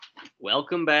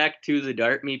Welcome back to the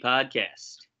Dart Me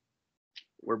podcast.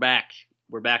 We're back.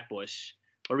 We're back, boys.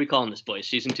 What are we calling this, boys?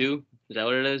 Season 2? Is that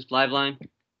what it is? Live line?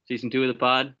 Season 2 of the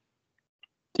pod?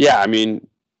 Yeah, I mean,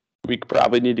 we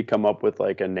probably need to come up with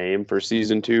like a name for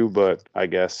season 2, but I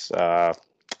guess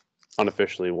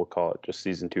unofficially we'll call it just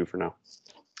season 2 for now.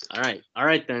 All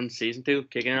right then. Season 2.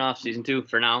 Kicking it off. Season 2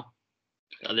 for now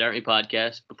of the Dart Me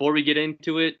podcast. Before we get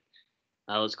into it,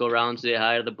 let's go around and say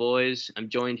hi to the boys. I'm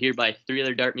joined here by 3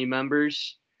 other Dart Me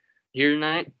members here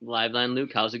tonight. Live line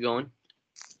Luke, how's it going?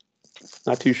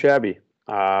 Not too shabby.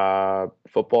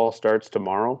 Football starts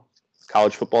tomorrow.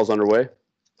 College football's underway.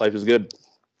 Life is good.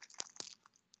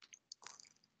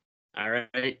 All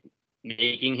right.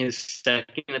 Making his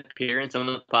second appearance on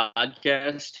the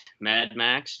podcast, Mad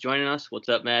Max joining us. What's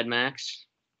up, Mad Max?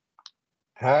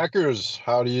 Hackers,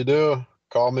 how do you do?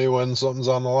 Call me when something's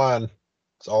on the line.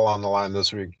 It's all on the line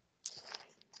this week.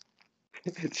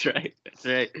 That's right.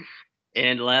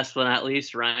 And last but not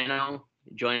least, Rhino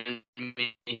joining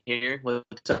me here.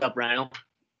 What's up, Rhino?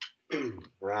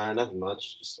 Ryan, nothing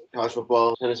much. Just college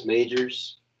football, tennis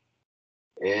majors,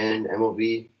 and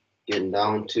MLB getting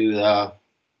down to the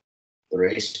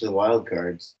race to the wild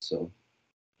cards. So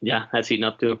yeah, that's heating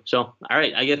up too. So, all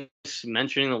right, I guess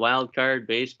mentioning the wild card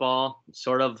baseball,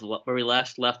 sort of where we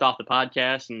left off the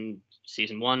podcast in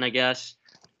season 1, I guess,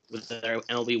 with our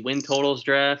MLB win totals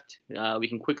draft. We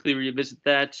can quickly revisit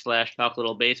that / talk a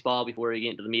little baseball before we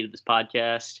get into the meat of this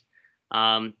podcast.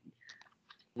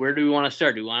 Where do we want to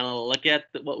start? Do we want to look at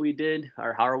what we did,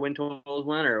 or how our win totals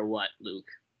went, or what, Luke?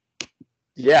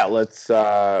 Yeah, let's.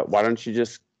 Why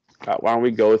don't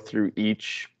we go through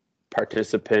each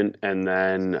participant and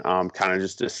then kind of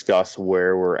just discuss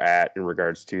where we're at in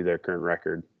regards to their current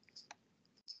record.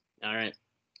 All right.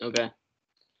 Okay.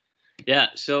 Yeah.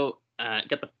 So got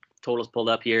the totals pulled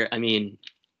up here. I mean,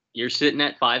 you're sitting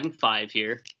at 5-5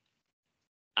 here.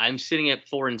 I'm sitting at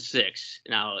 4-6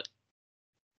 now.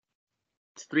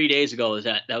 3 days ago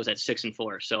that was at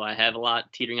 6-4. So I have a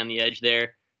lot teetering on the edge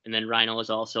there. And then Rhino is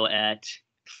also at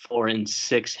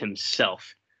 4-6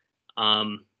 himself.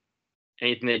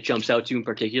 Anything that jumps out to you in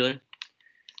particular?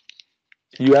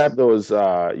 You have those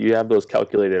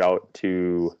calculated out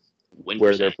to Win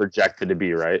where percent. they're projected to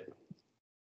be, right?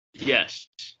 Yes.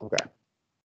 Okay.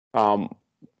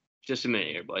 Just a minute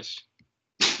here, boys.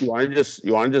 You want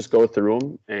to just go through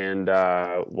them, and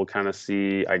we'll kind of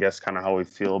see, I guess, kind of how we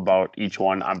feel about each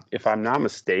one. If I'm not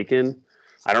mistaken,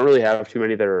 I don't really have too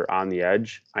many that are on the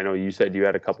edge. I know you said you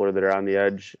had a couple that are on the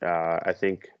edge. I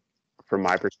think from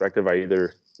my perspective, I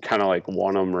either kind of like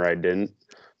won them or I didn't.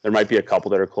 There might be a couple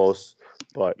that are close,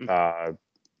 but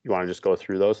you want to just go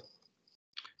through those?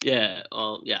 Yeah,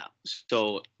 well, yeah.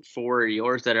 So for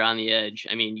yours that are on the edge,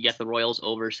 I mean, you got the Royals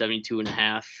over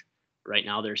 72.5. Right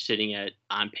now they're sitting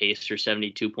on pace for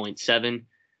 72.7.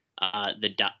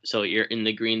 So you're in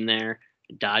the green there.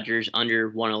 Dodgers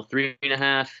under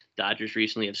 103.5. Dodgers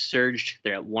recently have surged.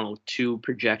 They're at 102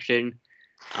 projection.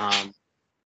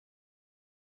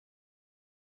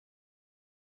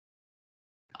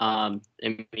 I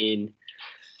mean,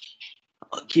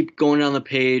 I'll keep going down the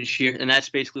page here, and that's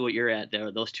basically what you're at there.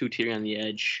 Those two teetering on the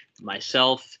edge.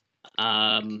 Myself,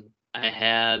 I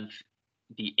have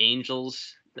the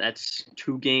Angels. That's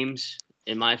 2 games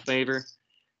in my favor.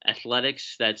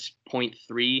 Athletics, that's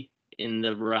 0.3 in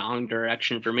the wrong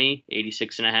direction for me.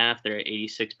 86.5. They're at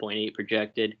 86.8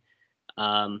 projected.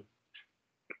 Not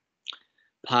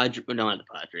the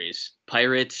Padres.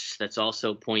 Pirates, that's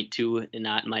also 0.2 and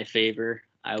not in my favor.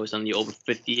 I was on the over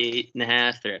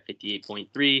 58.5. They're at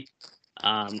 58.3.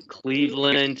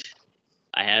 Cleveland,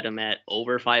 I had them at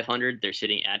over 500. They're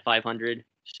sitting at 500.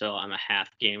 So I'm a half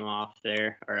game off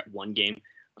there, or at 1 game.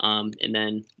 And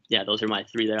then, yeah, those are my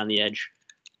 3 that are on the edge.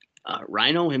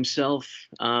 Rhino himself,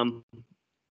 not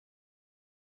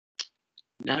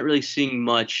really seeing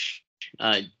much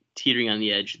teetering on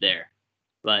the edge there.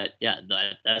 But, yeah,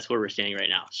 that's where we're standing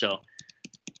right now. So,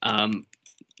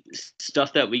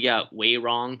 stuff that we got way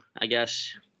wrong, I guess,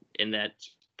 in that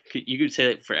you could say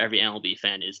that for every MLB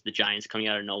fan is the Giants coming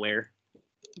out of nowhere.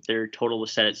 Their total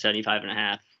was set at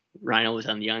 75.5. Rhino was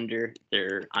on the under.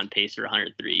 They're on pace for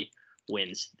 103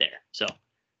 wins there. So,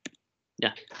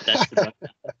 yeah, that's the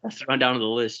rundown of the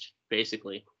list,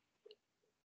 basically.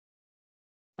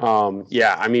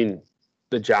 Yeah, I mean,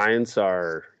 the Giants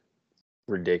are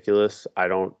ridiculous. I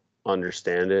don't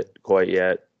understand it quite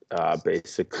yet.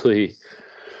 Basically,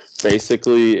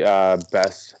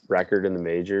 best record in the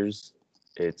majors.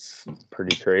 It's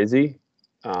pretty crazy.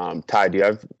 Ty, do you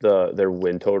have their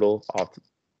win total off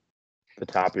the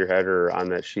top of your head or on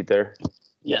that sheet there?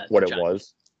 Yeah, what it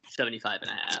was?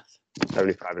 75.5.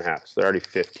 75.5. So they're already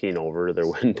 15 over their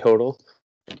win total.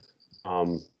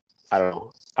 I don't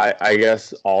know. I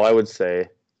guess all I would say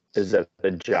is that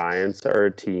the Giants are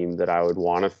a team that I would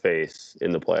want to face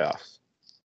in the playoffs.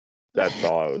 That's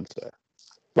all I would say.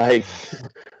 Like,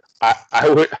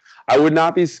 I would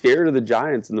not be scared of the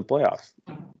Giants in the playoffs.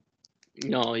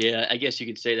 No, yeah, I guess you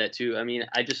could say that too. I mean,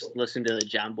 I just listened to the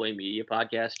John Boy Media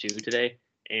podcast too today,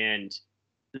 and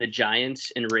the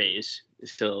Giants and Rays,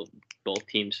 still both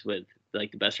teams with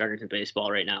like the best records in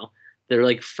baseball right now. They're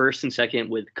like first and second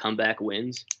with comeback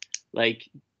wins. Like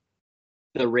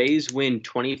the Rays win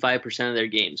 25% of their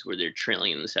games where they're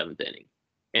trailing in the seventh inning,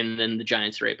 and then the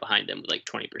Giants are right behind them with like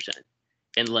 20%.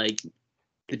 And like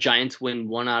the Giants win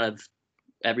 1 out of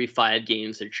every 5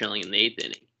 games they're trailing in the eighth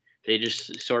inning. They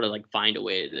just sort of like find a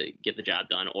way to get the job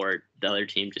done, or the other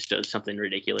team just does something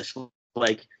ridiculous.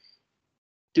 Like,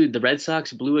 dude, the Red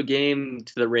Sox blew a game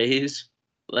to the Rays,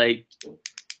 like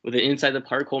with an inside the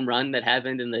park home run that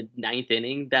happened in the 9th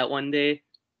inning that one day.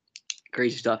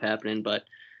 Crazy stuff happening, but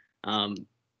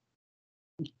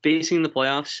facing the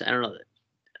playoffs, I don't know.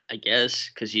 I guess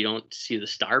because you don't see the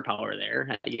star power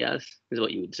there, I guess is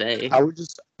what you would say.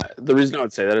 The reason I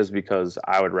would say that is because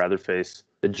I would rather face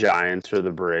the Giants or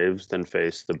the Braves than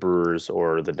face the Brewers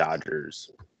or the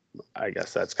Dodgers. I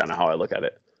guess that's kind of how I look at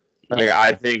it. Like,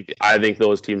 I think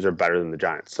those teams are better than the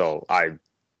Giants. So I'd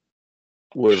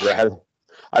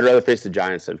rather face the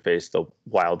Giants than face the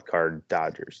wild card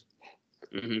Dodgers.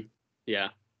 Mm-hmm. Yeah.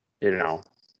 You know,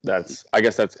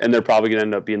 and they're probably gonna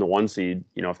end up being the 1 seed,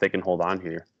 if they can hold on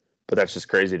here. But that's just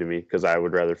crazy to me because I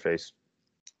would rather face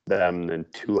them than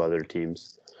 2 other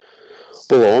teams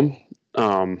below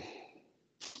them.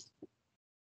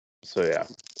 So yeah.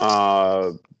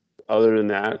 Other than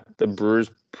that, the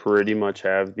Brewers pretty much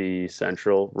have the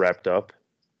Central wrapped up.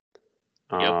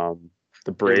 Yep.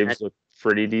 The Braves look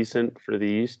pretty decent for the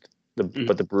East.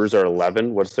 But the Brewers are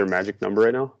 11. What's their magic number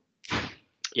right now?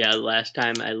 Yeah, last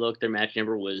time I looked, their match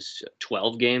number was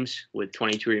 12 games with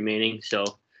 22 remaining. So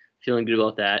feeling good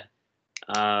about that.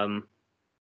 And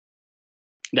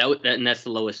that's the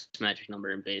lowest magic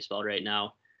number in baseball right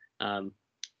now,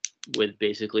 with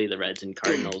basically the Reds and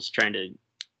Cardinals trying to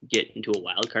get into a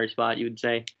wild card spot, you would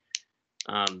say.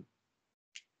 Yeah.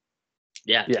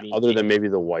 I mean, other than maybe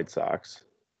the White Sox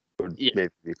would maybe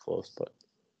be close, but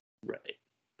right,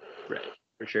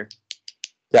 for sure.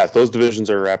 Yeah, those divisions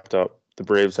are wrapped up. The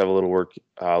Braves have a little work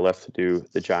left to do.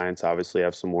 The Giants obviously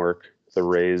have some work. The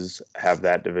Rays have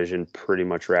that division pretty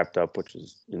much wrapped up, which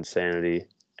is insanity.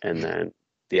 And then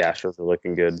the Astros are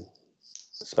looking good.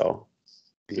 So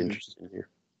be interesting here.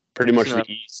 Pretty much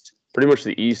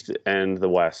the East and the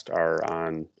West are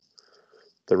on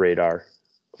the radar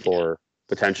for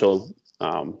potential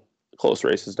close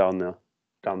races down the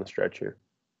stretch here.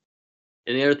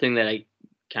 And the other thing that I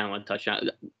kind of want to touch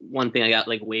on, one thing I got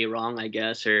like way wrong, I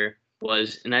guess, and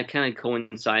that kind of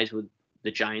coincides with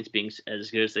the Giants being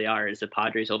as good as they are, is the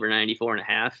Padres over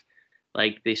 94.5.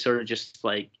 Like they sort of just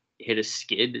like hit a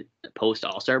skid post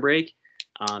All-Star break.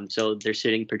 So they're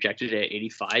sitting projected at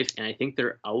 85, and I think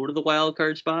they're out of the wild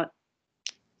card spot.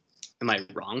 Am I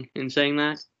wrong in saying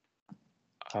that?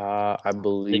 I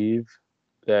believe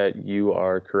that you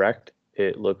are correct.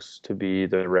 It looks to be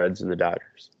the Reds and the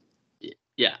Dodgers.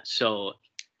 Yeah, so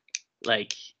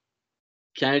like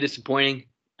kind of disappointing,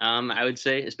 I would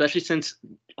say, especially since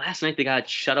last night they got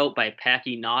shut out by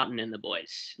Packy Naughton and the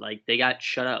boys. Like they got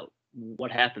shut out.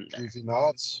 What happened there?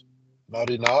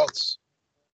 Naughty Knots.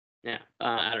 Yeah,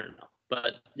 I don't know.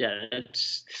 But yeah,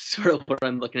 that's sort of what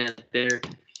I'm looking at there.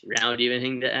 Round, do you have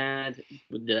anything to add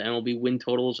with the MLB win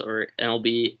totals or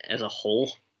MLB as a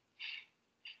whole?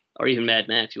 Or even Mad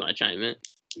Max, you want to chime in?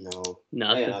 No.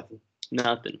 Nothing.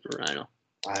 Nothing for Rhino.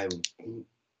 I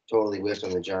totally whiffed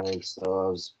on the Giants,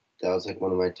 though. That was like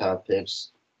one of my top picks.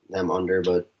 Them under,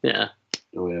 but yeah,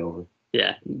 no way over.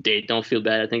 Yeah, Dave, don't feel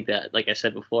bad. I think that, like I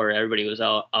said before, everybody was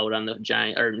out on the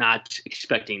Giants, or not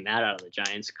expecting that out of the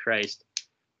Giants. Christ.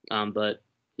 But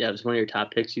yeah, it was one of your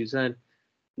top picks, you said.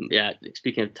 Yeah,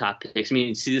 speaking of top picks, I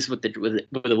mean, see this with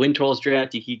the win totals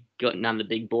draft, you keep going down the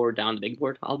big board.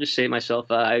 I'll just say it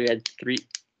myself. I had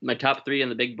my top 3 on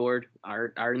the big board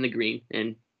are in the green,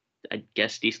 and I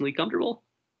guess decently comfortable.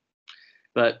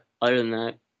 But other than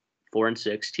that, 4 and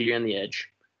 6, teeter on the edge,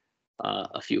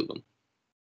 a few of them.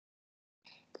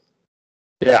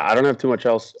 Yeah, I don't have too much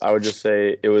else. I would just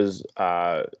say it was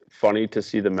funny to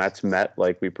see the Mets met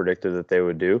like we predicted that they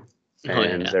would do,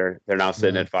 and they're now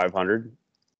sitting at 500.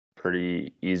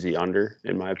 Pretty easy under,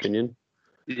 in my opinion.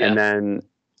 Yeah. And then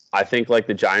I think like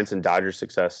the Giants and Dodgers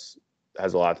success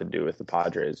has a lot to do with the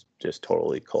Padres just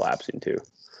totally collapsing too.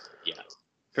 Yeah,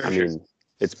 I mean,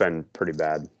 it's been pretty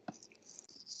bad.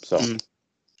 So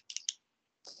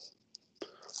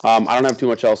I don't have too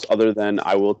much else other than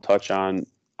I will touch on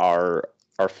our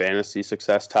fantasy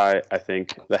success tie. I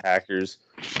think the Hackers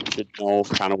should know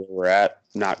kind of where we're at,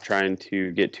 not trying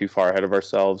to get too far ahead of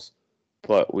ourselves,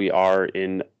 but we are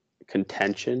in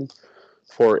contention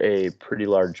for a pretty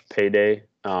large payday.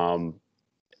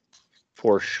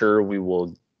 For sure, we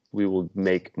will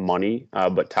make money,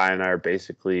 but Ty and I are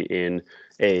basically in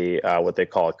a what they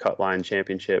call a cut line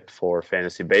championship for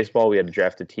fantasy baseball. We had to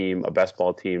draft a best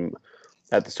ball team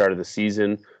at the start of the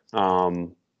season,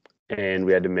 and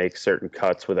we had to make certain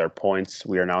cuts with our points.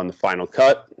 We are now in the final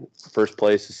cut. First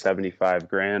place is 75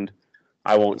 grand.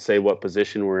 I won't say what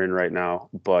position we're in right now,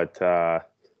 but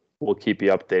we'll keep you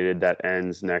updated. That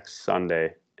ends next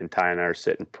Sunday, and Ty and I are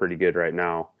sitting pretty good right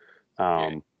now.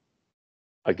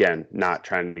 Again, not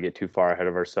trying to get too far ahead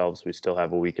of ourselves. We still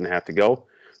have a week and a half to go,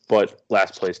 but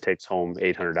last place takes home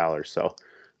 $800. So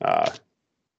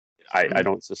I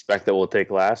don't suspect that we'll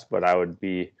take last, but I would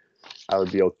be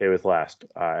okay with last.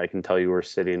 I can tell you we're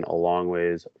sitting a long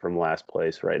ways from last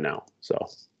place right now. So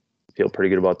feel pretty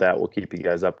good about that. We'll keep you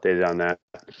guys updated on that.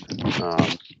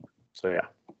 So yeah.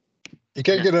 You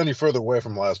can't get any further away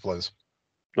from last place.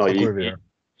 No,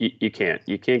 you can't.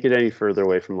 You can't get any further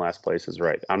away from last place is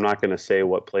right. I'm not going to say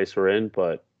what place we're in,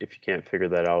 but if you can't figure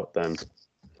that out, then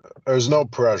there's no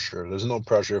pressure. There's no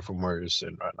pressure from where you're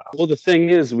sitting right now. Well, the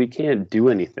thing is, we can't do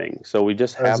anything. So we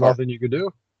just There's nothing you could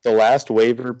do. The last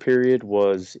waiver period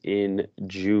was in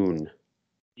June.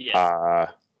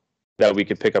 Yeah. That we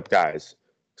could pick up guys.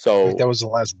 So that was the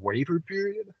last waiver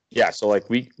period? Yeah, so like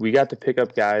we got to pick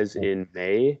up guys in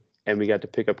May and we got to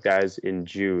pick up guys in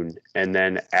June. And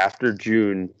then after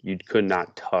June, you could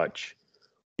not touch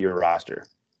your roster.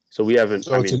 So we haven't.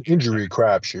 So it's an injury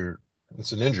crapshoot.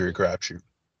 It's an injury crapshoot.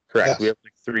 Correct. Yes. We have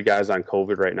like 3 guys on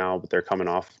COVID right now, but they're coming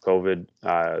off COVID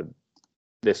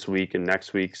this week and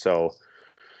next week. So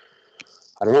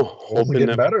I don't know. Hoping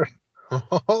get better.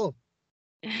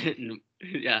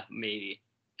 Yeah, maybe.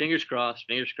 Fingers crossed.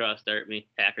 Start me,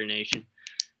 Hacker Nation.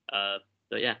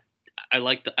 But yeah, I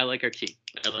like our team.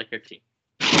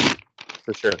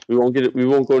 For sure. We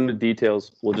won't go into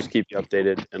details. We'll just keep you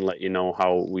updated and let you know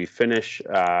how we finish.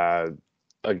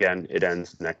 Again, it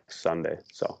ends next Sunday.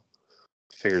 So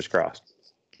fingers crossed.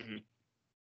 Mm-hmm.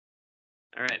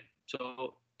 All right.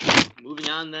 So moving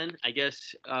on then, I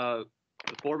guess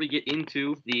before we get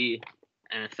into the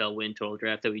NFL win total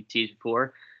draft that we teased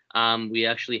before, we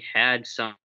actually had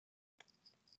some.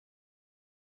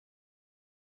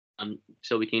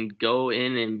 So we can go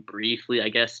in and briefly, I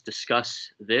guess,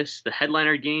 discuss this. The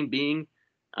headliner game being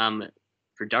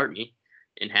for Dartme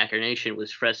in Hacker Nation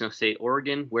was Fresno State,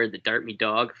 Oregon, where the Dartme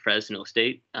dog, Fresno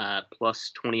State,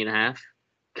 plus 20.5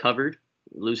 covered,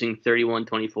 losing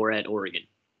 31-24 at Oregon.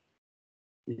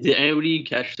 Did anybody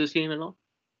catch this game at all?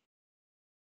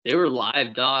 They were a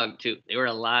live dog, too. They were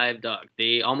a live dog.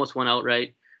 They almost went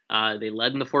outright. They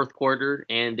led in the fourth quarter,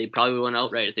 and they probably went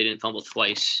outright if they didn't fumble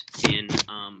twice in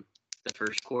the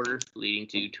first quarter, leading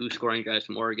to 2 scoring drives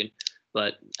from Oregon.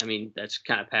 But, I mean, that's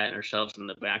kind of patting ourselves in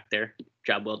the back there.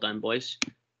 Job well done, boys.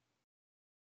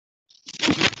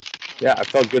 Yeah, I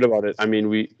felt good about it. I mean,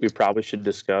 we probably should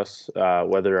discuss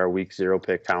whether our week 0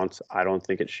 pick counts. I don't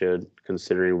think it should,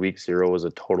 considering week 0 was a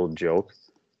total joke.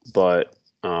 But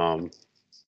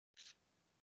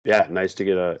yeah, nice to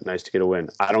get a win.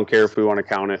 I don't care if we want to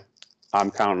count it. I'm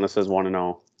counting this as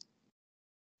 1-0.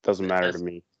 Doesn't matter to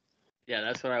me. Yeah,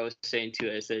 that's what I was saying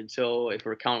too. I said, so if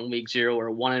we're counting week 0, we're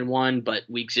 1-1, but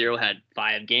week 0 had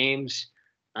 5 games.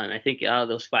 And I think out of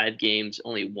those 5 games,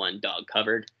 only 1 dog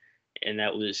covered, and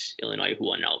that was Illinois, who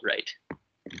won outright.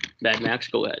 Mad Max,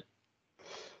 go ahead.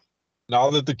 Now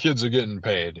that the kids are getting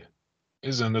paid,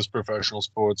 isn't this professional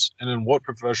sports? And in what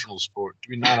professional sport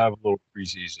do we not have a little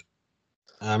preseason?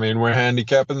 I mean, we're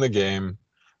handicapping the game.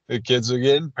 The kids are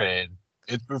getting paid.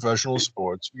 It's professional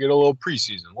sports. We get a little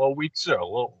preseason, a little week 0, a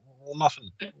little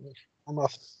nothing.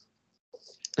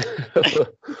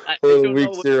 For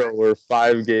week 0, where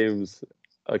 5 games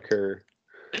occur.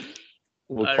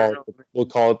 We'll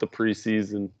call it the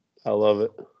preseason. I love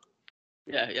it.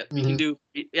 Yeah, we can do.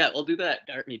 Yeah, we'll do that.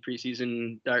 Dartme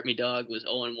preseason. Dartme dog was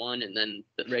 0-1, and then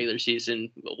the regular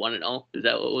season 1-0. Is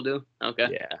that what we'll do? Okay.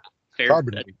 Yeah. Fair.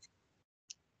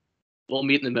 We'll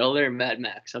meet in the middle there, Mad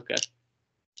Max. Okay.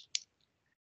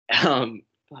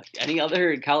 Any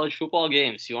other college football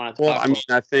games you want to talk about?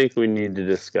 I think we need to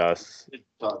discuss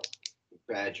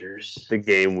Badgers. The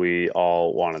game we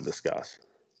all want to discuss.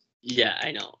 Yeah,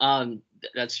 I know.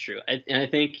 That's true. I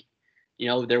think,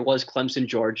 there was Clemson,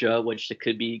 Georgia, which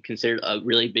could be considered a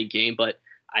really big game, but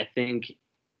I think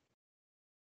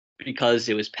because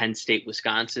it was Penn State,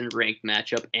 Wisconsin ranked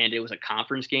matchup, and it was a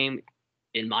conference game.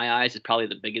 In my eyes, it's probably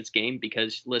the biggest game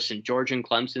because listen, Georgia and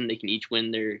Clemson, they can each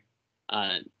win their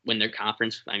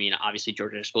conference. I mean, obviously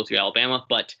Georgia is supposed to be Alabama,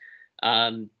 but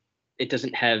it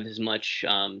doesn't have as much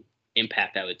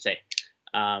impact, I would say,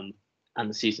 on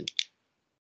the season.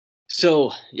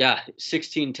 So yeah,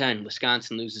 16-10,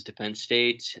 Wisconsin loses to Penn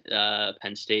State.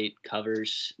 Penn State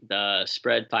covers the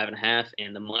spread 5.5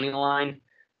 and the money line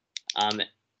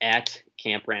at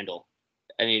Camp Randall.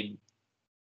 I mean,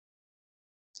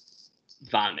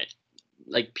 vomit,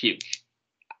 like puke.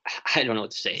 I don't know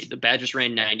what to say. The Badgers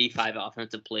ran 95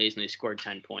 offensive plays and they scored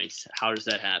 10 points. How does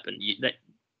that happen?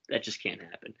 That just can't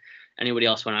happen. Anybody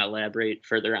else want to elaborate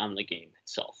further on the game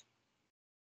itself?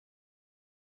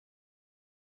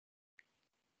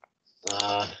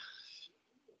 I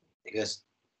guess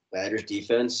Badgers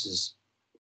defense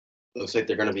looks like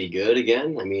they're going to be good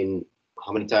again. I mean,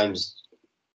 how many times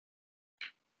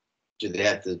do they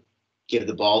have to give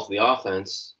the ball to the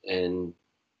offense and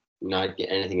not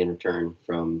get anything in return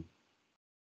from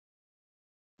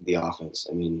the offense?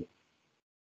 I mean,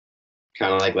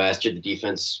 kind of like last year, the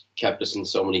defense kept us in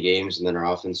so many games, and then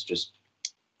our offense just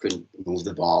couldn't move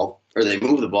the ball. Or they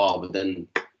moved the ball, but then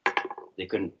they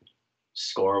couldn't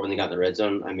score when they got in the red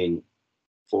zone. I mean,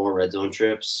 4 red zone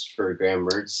trips for Graham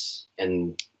Mertz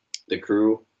and the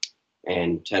crew,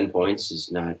 and 10 points is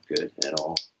not good at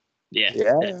all. Yeah,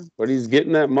 but he's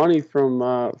getting that money from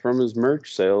his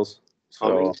merch sales.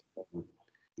 So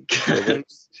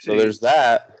there's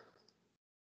that.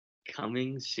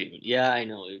 Coming soon. Yeah, I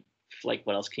know. Like,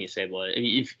 what else can you say about it? I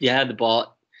mean, if you had the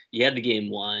ball, you had the game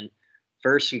won.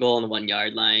 First and goal on the 1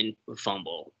 yard line,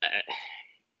 fumble.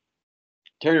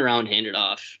 Turn around, hand it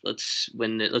off. Let's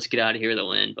win it. Let's get out of here with a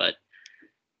win, but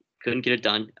couldn't get it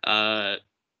done. I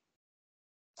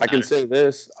can say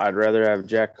this: I'd rather have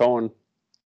Jack Cohen.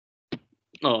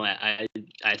 Oh, I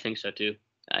think so too.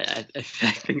 I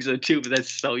think so too, but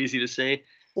that's so easy to say.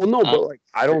 Well, no, but like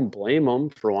I don't blame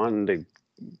him for wanting to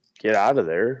get out of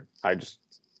there. I just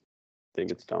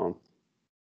think it's dumb.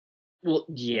 Well,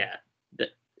 yeah,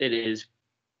 it is,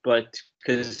 but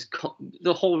because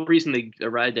the whole reason they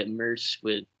arrived at Merce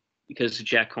because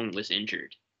Jack Cohen was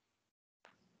injured.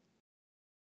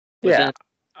 But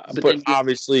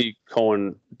obviously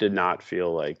Cohen did not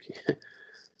feel like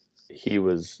he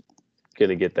was going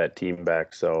to get that team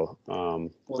back. So, well,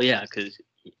 yeah, because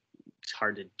it's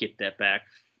hard to get that back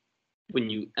when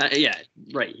you,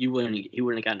 right. He wouldn't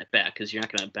have gotten it back because you're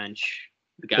not going to bench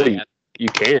the guy.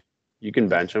 Well, you can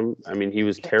bench him. I mean, he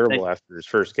was terrible after his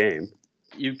first game.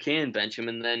 You can bench him,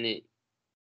 and then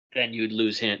you'd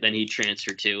lose him. Then he'd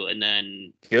transfer to, and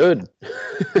then good.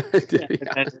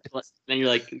 Then you're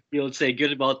like, people would say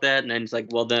good about that, and then it's like,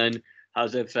 well, then how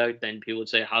does that affect? Then people would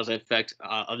say, how does that affect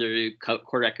other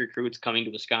quarterback recruits coming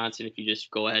to Wisconsin if you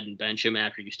just go ahead and bench him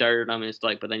after you started them? And it's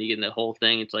like, but then you get in that whole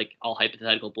thing. It's like all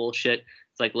hypothetical bullshit.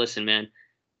 It's like, listen, man,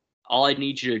 all I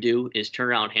need you to do is turn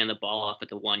around, hand the ball off at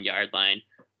the 1 yard line,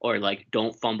 or like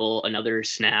don't fumble another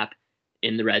snap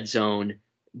in the red zone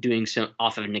doing some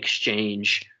off of an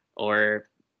exchange, or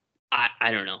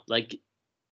I don't know. Like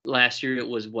last year it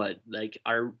was what, like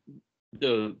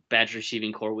the Badger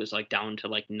receiving core was like down to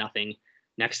like nothing,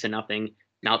 next to nothing.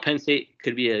 Now Penn State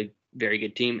could be a very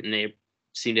good team and they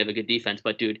seem to have a good defense,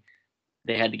 but dude,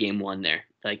 they had the game won there.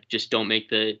 Like just don't make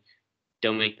the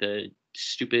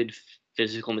stupid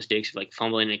physical mistakes of like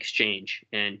fumbling an exchange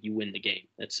and you win the game.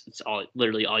 It's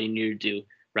literally all you need to do.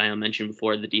 Ryan mentioned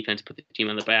before, the defense put the team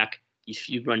on the back.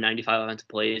 You run 95 offensive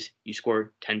plays, you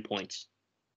score 10 points.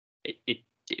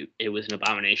 It was an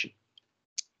abomination.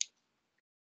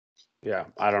 Yeah,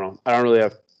 I don't know. I don't really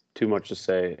have too much to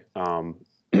say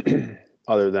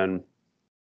other than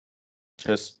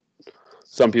just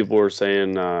some people were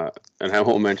saying, and I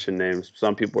won't mention names,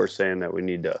 some people were saying that we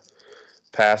need to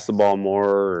pass the ball more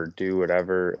or do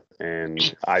whatever.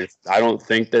 And I don't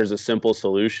think there's a simple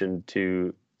solution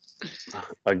to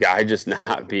a guy just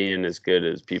not being as good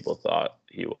as people thought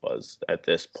he was at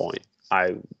this point.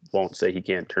 I won't say he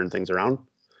can't turn things around.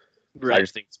 Right. I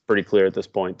just think it's pretty clear at this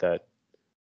point that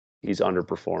he's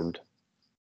underperformed.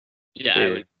 Yeah, I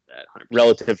would that 100%.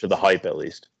 Relative to the hype, at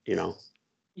least, you know.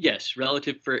 Yes,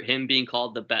 relative for him being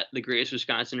called the greatest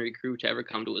Wisconsin recruit to ever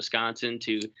come to Wisconsin,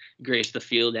 to grace the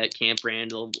field at Camp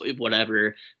Randall,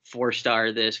 whatever,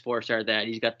 4-star this, 4-star that.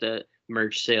 He's got the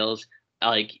merch sales.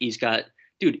 Like he's got,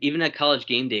 dude, even at College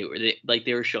Game Day where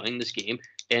they were showing this game,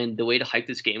 and the way to hype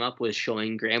this game up was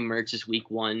showing Graham Mertz's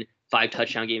week 1 5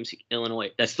 touchdown games in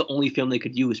Illinois. That's the only film they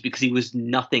could use because he was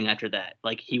nothing after that.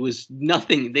 Like he was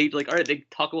nothing. They like, all right, they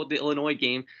talk about the Illinois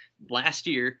game last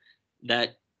year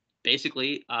that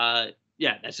basically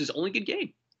Yeah, that's his only good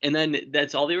game. And then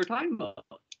that's all they were talking about.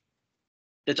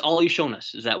 That's all he's shown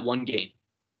us is that one game.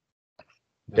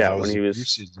 Yeah, that when he the was-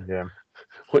 preseason game.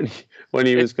 when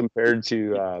he was compared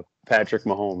to Patrick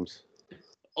Mahomes.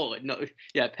 Oh no,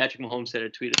 yeah, Patrick Mahomes said a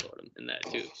tweet about him in that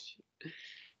too.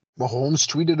 Mahomes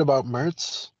tweeted about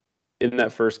Mertz. In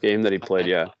that first game that he played,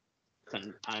 yeah.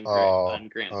 On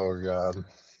Graham. Oh God.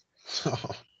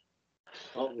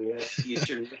 Oh, yeah.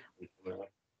 Eastern.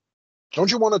 Don't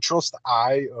you want to trust the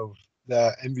eye of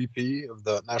the MVP of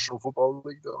the National Football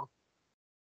League, though?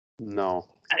 No.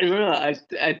 I don't know.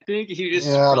 I think he just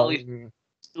I probably, don't-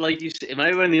 like you said, it might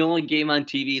have been the only game on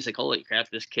TV. He's like, holy crap,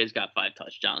 this kid's got 5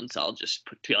 touchdowns. I'll just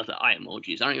put out the eye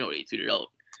emojis. I don't even know what he tweeted out.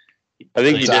 I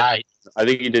think he It's did. eye. I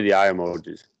think he did the eye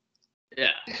emojis.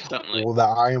 Yeah, something like Well, the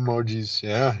eye emojis.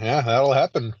 Yeah, that'll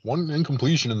happen. One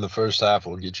incompletion in the first half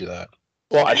will get you that.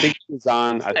 Well, I think he was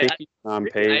on. I think he was on I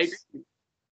pace.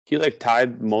 He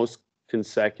tied most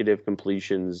consecutive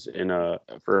completions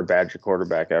for a Badger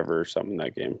quarterback ever or something in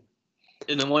that game.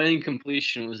 And the one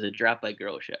incompletion was a drop by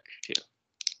Groshek too.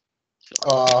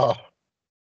 Oh,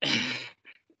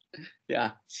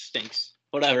 Yeah, stinks.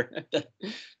 Whatever.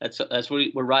 That's what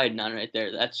we're riding on right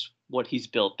there. That's what he's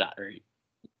built on. Right?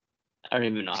 I don't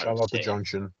even know how shout to out say the it.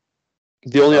 Junction.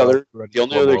 The only Shout out other, to Reggie the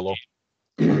only other, Florolo.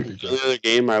 the only other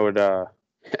game I would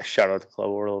shout out to Club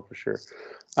Orlo for sure.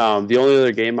 The only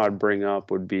other game I'd bring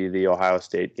up would be the Ohio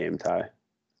State game, Ty.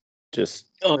 Just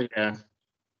Oh yeah,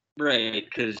 right.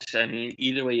 Because I mean,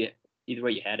 either way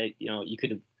you had it. You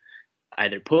could have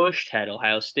either pushed, had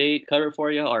Ohio State cover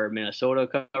for you, or Minnesota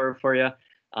cover for you.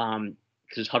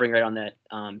 Because hovering right on that.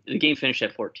 The game finished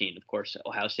at 14. Of course,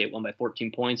 Ohio State won by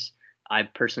 14 points. I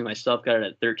personally myself got it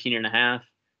at 13.5,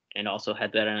 and also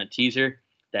had that on a teaser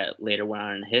that later went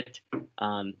on and hit.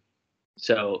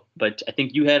 But I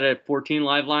think you had a 14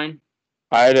 live line.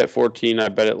 I had it at 14. I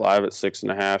bet it live at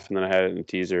 6.5, and then I had it in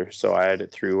teaser. So I had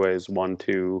it 3 ways, 1,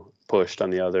 2, pushed on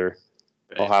the other.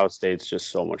 Right. Ohio State's just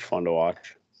so much fun to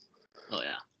watch. Oh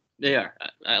yeah, they are.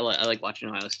 I like watching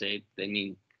Ohio State. They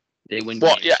win.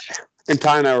 Well, games. yeah. And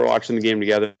Ty and I were watching the game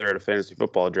together at a fantasy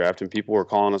football draft, and people were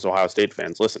calling us Ohio State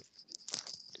fans. Listen,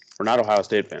 we're not Ohio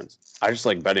State fans. I just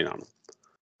like betting on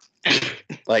them.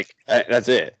 That's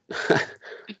it.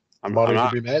 I'm Money to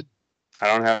not. be made. I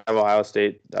don't have Ohio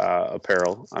State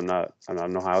apparel. I'm not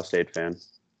an Ohio State fan.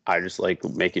 I just like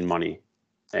making money,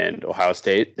 and Ohio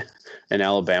State and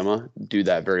Alabama do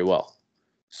that very well.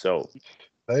 So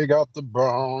They got the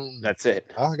brawn. that's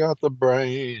it. I got the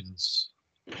brains.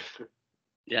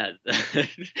 Yeah,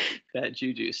 that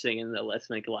Juju singing the "Let's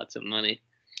Make Lots of Money."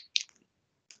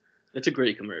 That's a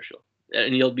great commercial,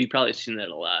 and you'll be probably seeing that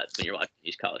a lot when you're watching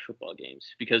these college football games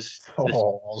because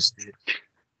Oh,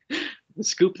 the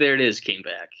scoop there it is came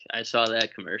back. I saw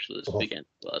that commercial this weekend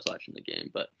while I was watching the game,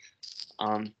 but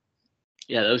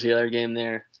yeah, that was the other game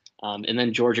there, and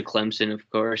then Georgia Clemson, of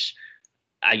course.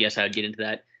 I guess I would get into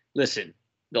that. Listen.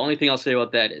 The only thing I'll say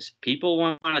about that is people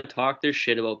want to talk their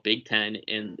shit about Big Ten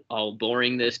and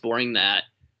boring this, boring that.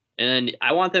 And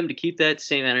I want them to keep that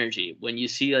same energy when you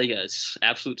see like a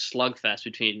absolute slugfest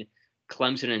between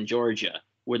Clemson and Georgia,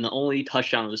 when the only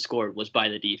touchdown that was scored was by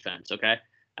the defense. Okay,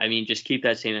 I mean just keep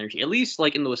that same energy. At least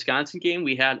like in the Wisconsin game,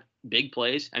 we had big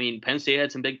plays. I mean Penn State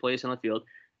had some big plays on the field.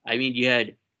 I mean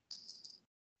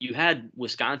you had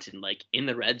Wisconsin like in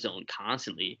the red zone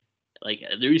constantly. Like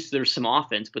there's some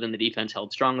offense, but then the defense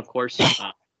held strong, of course.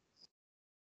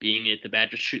 Being it the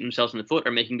Badgers shooting themselves in the foot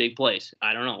or making big plays,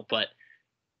 I don't know. But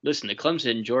listen, the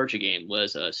Clemson Georgia game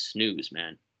was a snooze,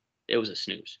 man. It was a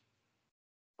snooze.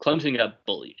 Clemson got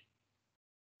bullied,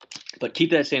 but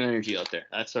keep that same energy out there.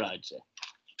 That's what I'd say.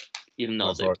 Even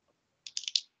though they,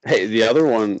 Hey, the other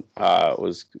one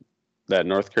was that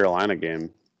North Carolina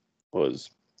game was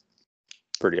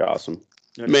pretty awesome.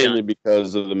 Mainly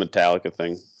because of the Metallica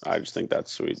thing. I just think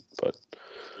that's sweet. But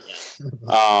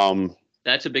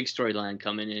that's a big storyline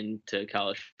coming into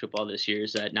college football this year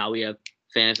is that now we have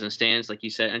fans in the stands, like you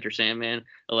said, Enter Sandman,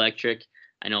 Electric.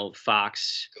 I know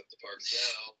Fox.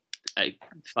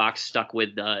 Fox stuck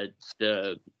with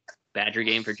the Badger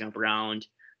game for Jump Around.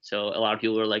 So a lot of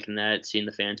people are liking that, seeing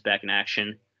the fans back in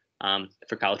action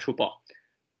for college football.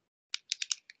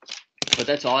 But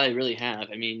that's all I really have.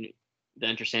 I mean, the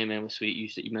Enter Sandman was sweet.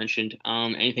 You mentioned.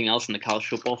 Anything else in the college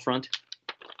football front?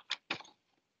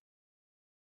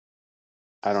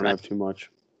 I don't have too much.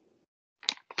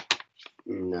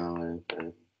 No.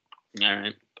 All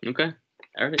right. Okay.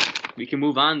 All right. We can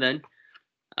move on then.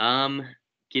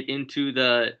 Get into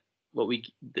the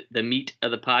meat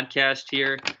of the podcast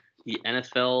here, the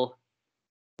NFL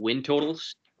win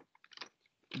totals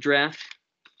draft.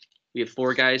 We have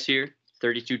 4 guys here,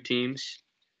 32 teams.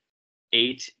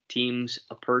 8 teams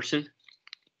a person.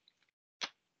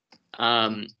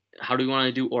 How do we want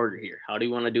to do order here? How do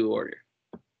you want to do order?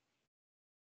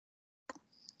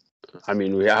 I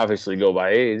mean, we obviously go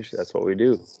by age. That's what we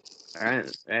do. All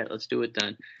right, let's do it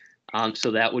then.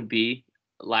 So that would be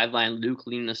live line Luke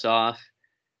leading us off.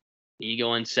 You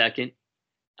go in second,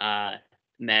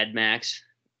 Mad Max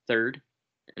third,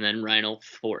 and then Rhino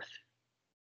fourth.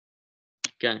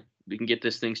 Okay, we can get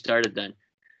this thing started then.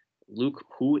 Luke,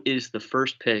 who is the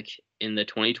first pick in the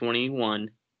 2021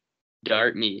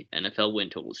 Dart Me NFL Win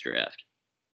Totals Draft?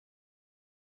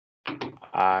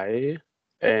 I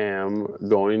am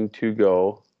going to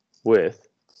go with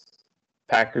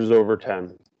Packers over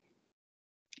 10.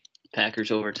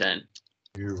 Packers over 10.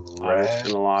 I'm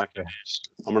gonna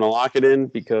lock it in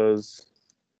because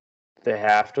they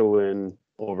have to win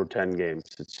over 10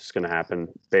 games. It's just gonna happen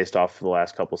based off of the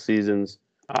last couple seasons.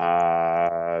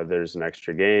 There's an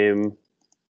extra game.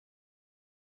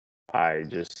 I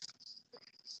just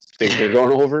think they're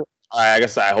going over. I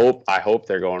guess I hope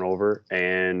they're going over,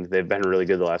 and they've been really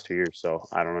good the last 2 years. So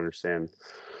I don't understand.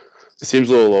 It seems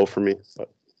a little low for me, but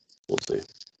we'll see.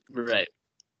 Right.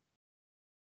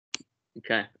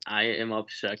 Okay, I am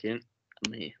up second.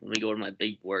 Let me go to my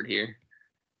big board here.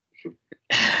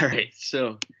 All right,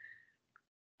 so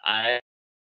I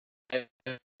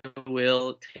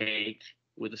will take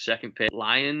with the second pick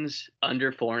Lions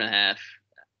under 4.5.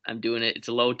 I'm doing it. It's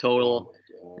a low total.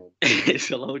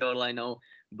 It's a low total, I know,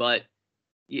 but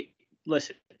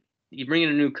listen, you bring in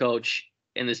a new coach,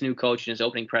 and this new coach in his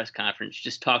opening press conference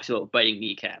just talks about biting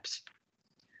kneecaps,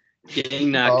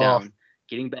 getting knocked down,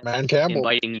 getting back, Man Campbell. and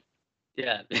biting.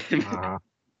 Yeah,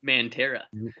 Mantera.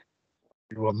 You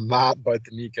will not bite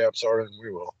the kneecaps harder than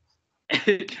we will.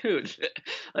 Dude,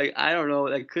 like, I don't know.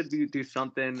 That could do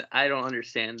something. I don't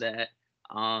understand that.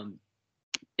 And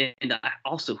I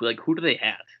also, like, who do they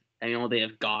have? I know they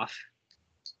have Goff,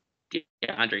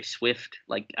 DeAndre Swift.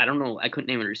 Like, I don't know. I couldn't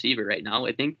name a receiver right now.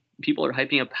 I think people are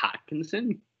hyping up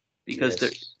Hockenson because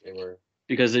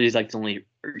because he's like the only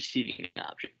receiving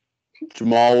option.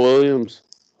 Jamal Williams.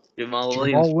 Jamal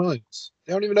Williams.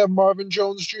 They don't even have Marvin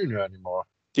Jones Jr. anymore.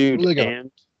 Dude, and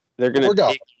they're going to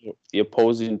take the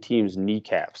opposing team's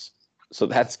kneecaps. So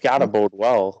that's got to bode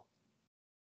well.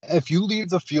 If you leave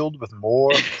the field with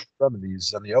more remedies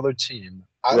than the other team,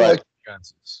 I like the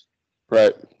chances.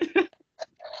 Right.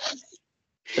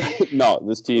 No,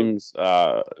 this team's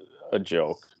a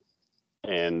joke.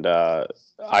 And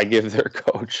I give their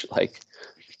coach, like,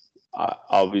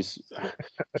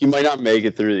 he might not make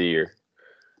it through the year.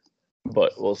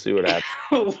 But we'll see what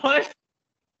happens. What?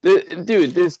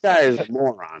 Dude, this guy is a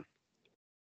moron.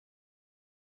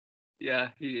 Yeah,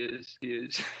 he is. You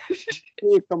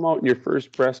come out in your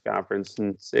first press conference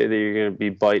and say that you're going to be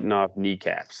biting off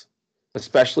kneecaps,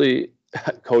 especially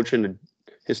coaching a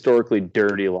historically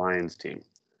dirty Lions team.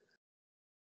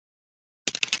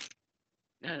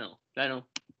 I know.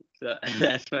 So,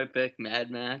 that's my pick,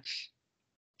 Mad Max.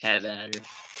 Have at her.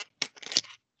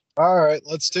 All right,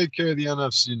 let's take care of the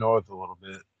NFC North a little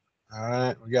bit. All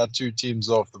right, we got 2 teams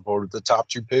off the board with the top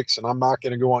 2 picks, and I'm not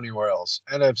going to go anywhere else.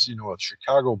 NFC North,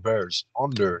 Chicago Bears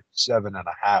under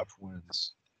 7.5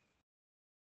 wins.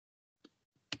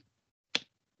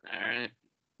 All right,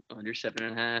 under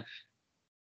 7.5.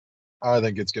 I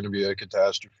think it's going to be a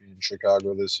catastrophe in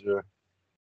Chicago this year.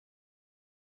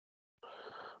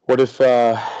 What if,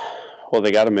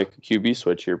 they got to make a QB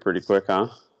switch here pretty quick, huh?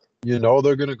 You know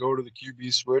they're going to go to the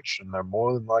QB switch, and they're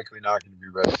more than likely not going to be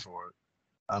ready for it.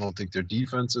 I don't think their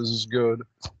defense is as good.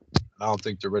 And I don't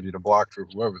think they're ready to block for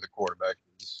whoever the quarterback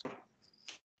is.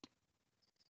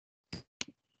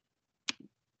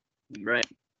 Right.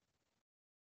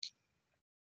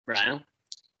 Ryan?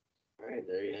 All right,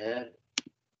 there you have it.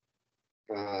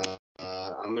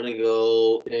 I'm going to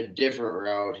go a different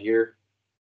route here.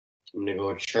 I'm going to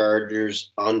go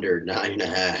Chargers under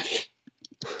 9.5.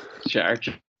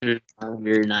 Chargers under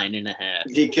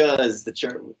 9.5. Because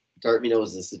Darby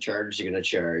knows this. The Chargers are going to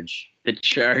charge. The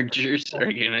Chargers are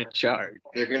going to charge.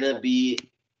 They're going to be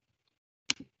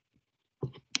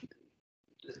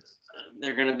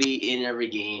in every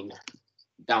game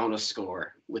down a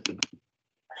score with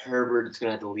Herbert's going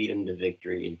to have to lead them to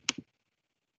victory.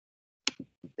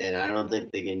 And I don't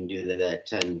think they can do that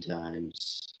 10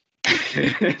 times.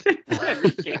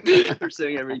 We're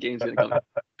saying every game's going to come.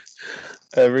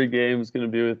 Every game's going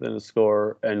to be within a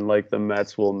score, and like the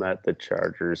Mets will net, the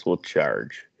Chargers will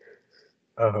charge.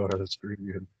 Oh, that's pretty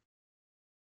good.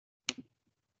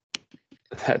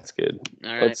 That's good.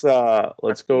 All right.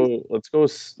 Let's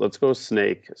go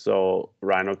snake. So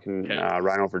Rhino can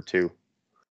Rhino for 2.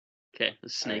 Okay,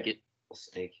 let's snake it.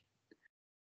 Snake.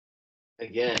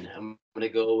 Again, I'm going to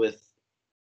go with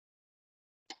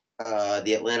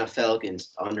the Atlanta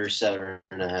Falcons under 7.5.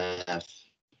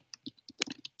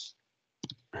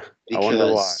 I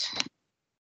wonder why.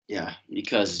 Yeah,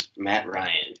 because Matt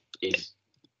Ryan is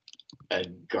a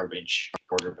garbage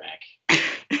quarterback.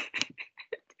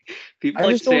 People I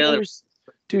like just to say don't other. understand.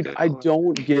 Dude, I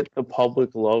don't get the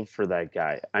public love for that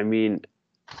guy. I mean,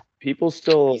 people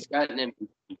still. He's got an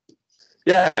MVP.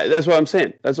 Yeah, that's what I'm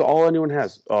saying. That's all anyone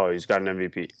has. Oh, he's got an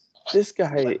MVP. This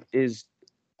guy is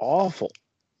awful.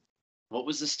 What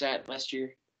was the stat last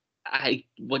year?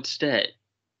 What's that?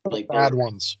 Like Bad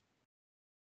ones.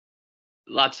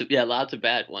 Lots of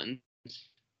bad ones.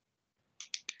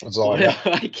 That's all I got.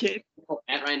 I can't.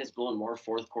 Matt Ryan has blown more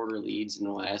fourth quarter leads in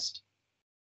the last,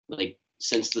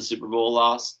 since the Super Bowl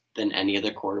loss than any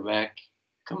other quarterback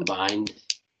combined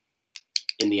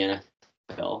in the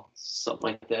NFL.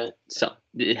 Something like that. So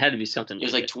it had to be something. It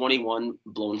was like 21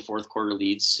 blown fourth quarter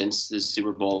leads since the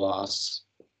Super Bowl loss.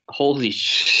 Holy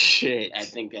shit! I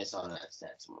think I saw that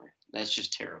stat somewhere. That's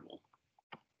just terrible.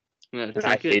 Yeah, And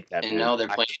I hate that. And man. now they're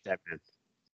I playing- hate that man.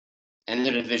 And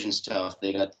their division's tough.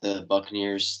 They got the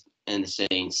Buccaneers and the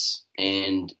Saints,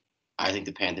 and I think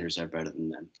the Panthers are better than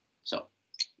them. So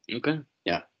Okay.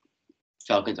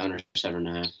 Falcons under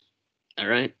 7.5. All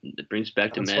right. That brings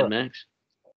back to That's Mad right. Max.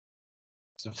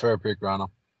 It's a fair pick, Rano.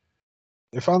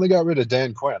 They finally got rid of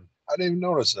Dan Quinn. I didn't even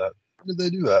notice that. How did they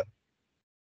do that?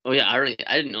 Oh yeah,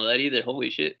 I didn't know that either. Holy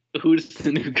shit! Who's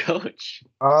the new coach?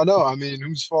 No, I mean,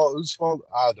 whose fault?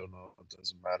 I don't know. It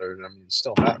doesn't matter. I mean, it's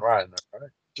still Matt Ryan, there, right?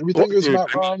 Do we think it was Well,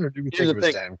 Matt Ryan, or do we here's think the it was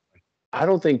thing. Dan Quinn? I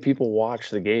don't think people watch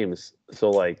the games. So,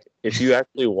 like, if you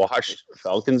actually watched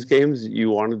Falcons games,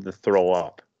 you wanted to throw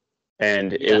up.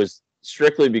 And Yeah. it was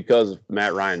strictly because of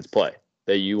Matt Ryan's play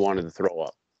that you wanted to throw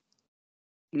up.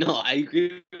 No, I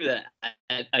agree with that.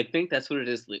 I think that's what it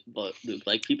is, Luke.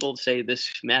 Like people say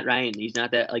this Matt Ryan, he's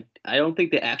not that like. I don't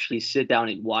think they actually sit down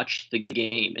and watch the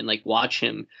game and like watch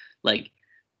him like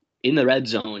in the red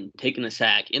zone taking a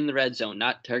sack in the red zone,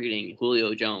 not targeting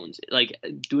Julio Jones, like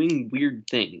doing weird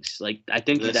things. Like I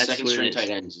think The that's second what string it is. tight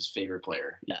end is his favorite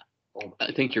player. Yeah.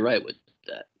 I think you're right with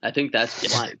that. I think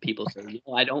that's why people say,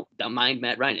 I don't mind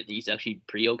Matt Ryan. He's actually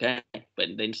pretty okay. But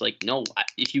then it's like, no,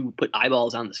 if you put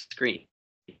eyeballs on the screen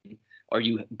or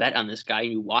you bet on this guy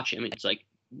and you watch him, it's like,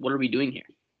 what are we doing here?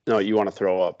 No, you want to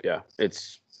throw up. Yeah,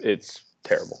 it's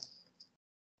terrible.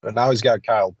 But now he's got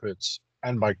Kyle Pitts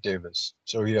and Mike Davis,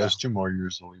 so he has 2 more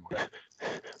years of leeway.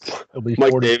 He'll be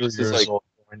Mike 43 Davis is years like- old.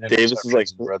 Davis is like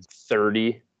Interceptions and red-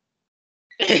 30.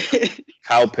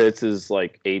 Kyle Pitts is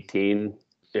like 18.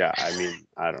 Yeah, I mean,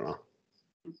 I don't know.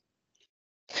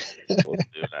 We'll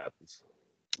see what happens.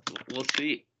 We'll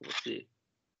see.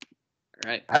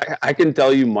 All right. I can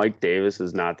tell you Mike Davis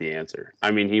is not the answer.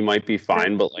 I mean, he might be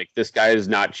fine, but like this guy is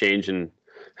not changing.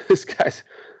 This guy's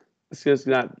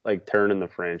not like turning the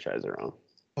franchise around.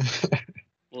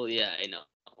 Well, yeah, I know.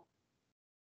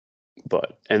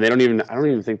 But and I don't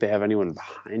even think they have anyone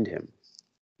behind him.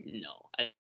 No,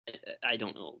 I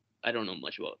don't know. I don't know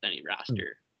much about any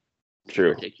roster. True.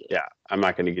 In particular. Yeah, I'm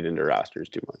not going to get into rosters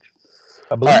too much.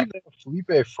 I believe they have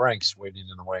Felipe Franks waiting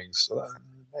in the wings, so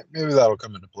maybe that'll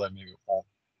come into play. Maybe it won't.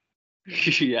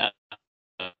 Yeah.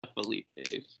 Felipe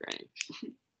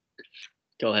Franks.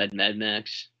 Go ahead, Mad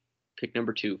Max. Pick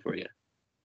number 2 for you.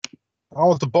 I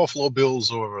want the Buffalo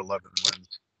Bills over 11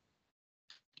 wins.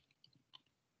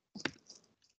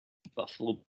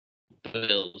 Buffalo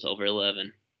Bills over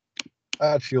 11.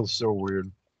 That feels so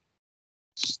weird.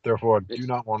 Therefore, I do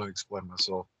not want to explain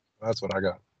myself. That's what I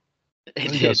got.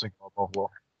 I'm guessing Buffalo.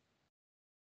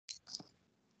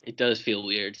 It does feel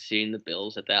weird seeing the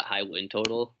Bills at that high win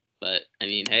total, but I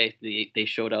mean, hey, they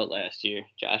showed out last year.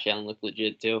 Josh Allen looked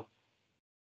legit too.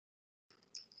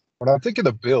 When I think of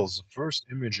the Bills, the first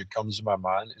image that comes to my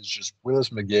mind is just Willis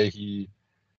McGahee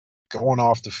going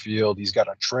off the field. He's got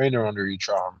a trainer under each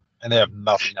arm, and they have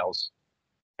nothing else.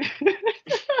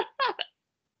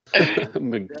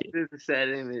 That is a sad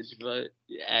image, but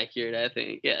accurate, I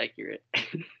think. Yeah, accurate.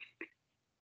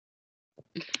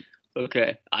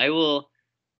 Okay, I will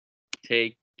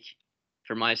take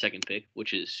for my second pick,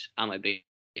 which is on my big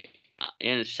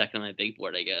and it's second on my big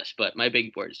board, I guess. But my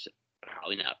big board is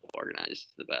probably not organized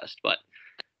the best. But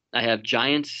I have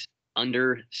Giants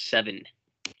under 7.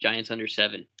 Giants under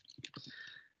 7.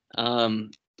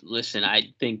 Listen,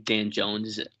 I think Dan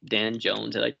Jones,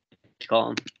 I like to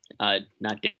call him,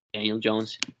 not Daniel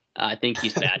Jones. I think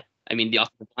he's bad. I mean, the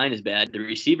offensive line is bad. The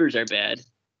receivers are bad.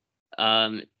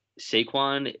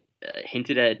 Saquon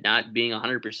hinted at not being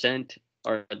 100%,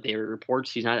 or there were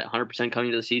reports he's not at 100%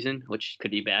 coming to the season, which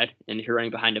could be bad. And if you're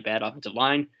running behind a bad offensive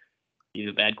line, you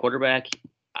have a bad quarterback.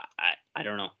 I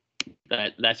don't know.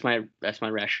 That's my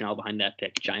rationale behind that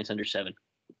pick. Giants under 7.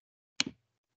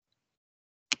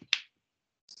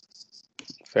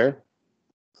 Fair.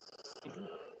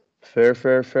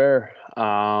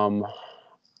 All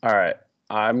right.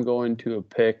 I'm going to a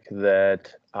pick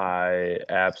that I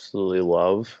absolutely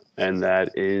love, and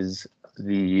that is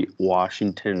the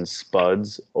Washington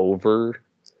Spuds over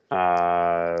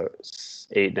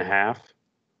 8.5.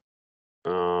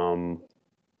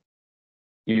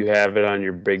 You have it on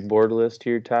your big board list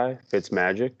here, Ty.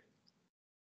 Fitzmagic.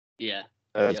 Yeah.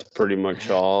 That's pretty much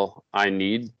all I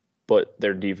need, but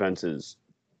their defense is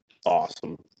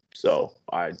awesome. So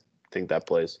I think that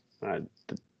plays. I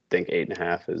think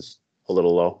 8.5 is a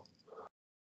little low.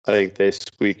 I think they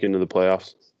squeak into the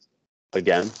playoffs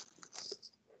again.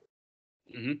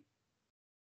 Mm-hmm.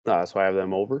 That's why I have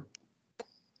them over.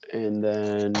 And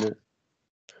then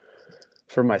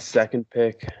for my second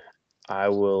pick, I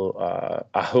will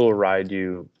ride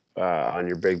you on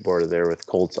your big board there with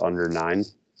Colts under 9.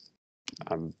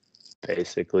 I'm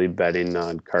basically betting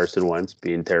on Carson Wentz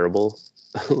being terrible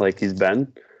like he's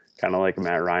been, kind of like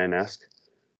Matt Ryan-esque.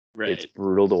 Right. It's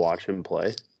brutal to watch him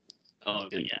play. Oh,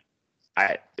 yeah.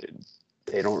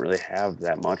 They don't really have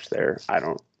that much there.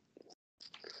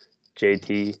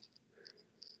 JT, I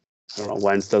don't know.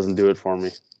 Wentz doesn't do it for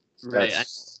me. Right.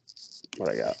 That's what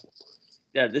I got.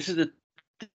 Yeah, this is the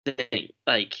thing.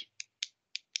 Like,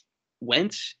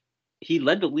 Wentz, he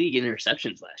led the league in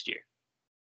interceptions last year.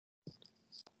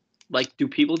 Like, do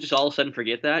people just all of a sudden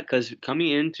forget that? Because coming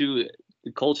into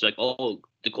the Colts, like, oh,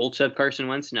 the Colts have Carson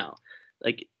Wentz now.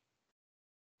 Like,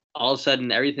 all of a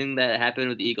sudden, everything that happened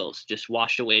with the Eagles just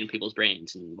washed away in people's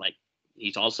brains. And, like,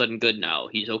 he's all of a sudden good now.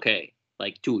 He's okay.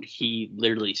 Like, dude, he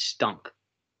literally stunk.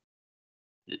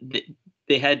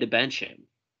 They had to bench him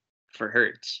for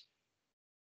Hurts.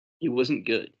 He wasn't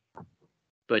good.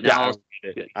 But now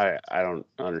I don't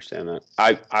understand that.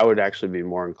 I would actually be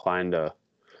more inclined to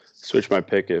switch my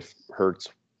pick if Hurts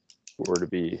were to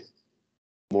be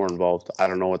more involved. I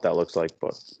don't know what that looks like,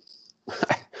 but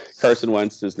Carson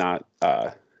Wentz does not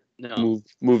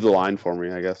move the line for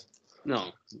me, I guess.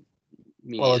 No.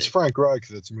 Well, it's Frank Reich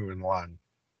that's moving the line.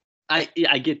 I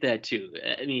get that too.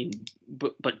 I mean,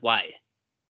 but why?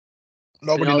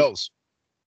 Nobody knows.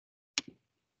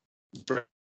 Right.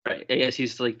 I guess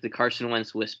he's like the Carson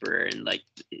Wentz whisperer, and like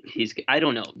I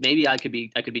don't know. Maybe I could be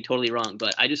totally wrong,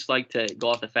 but I just like to go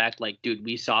off the fact, like, dude,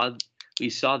 we saw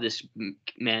this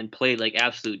man play like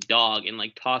absolute dog and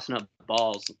like tossing up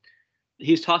balls.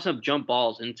 He's tossing up jump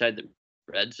balls inside the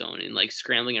red zone and like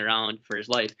scrambling around for his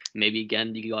life. Maybe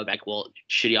again you can go back, well,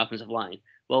 shitty offensive line.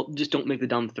 Well, just don't make the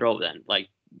dumb throw then. Like,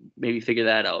 maybe figure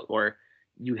that out. Or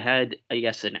you had, I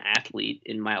guess, an athlete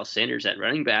in Miles Sanders at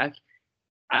running back.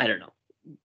 I don't know.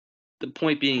 The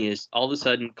point being is, all of a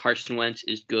sudden, Carson Wentz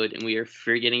is good, and we are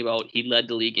forgetting about he led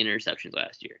the league in interceptions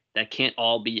last year. That can't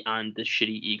all be on the shitty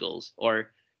Eagles.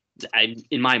 Or,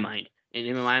 in my mind,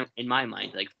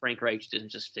 like, Frank Reich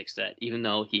doesn't just fix that, even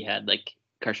though he had like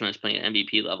Carson Wentz playing at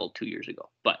MVP level 2 years ago.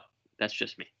 But that's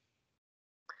just me.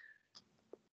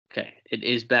 Okay, it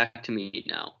is back to me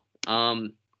now.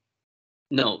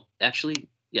 No, actually,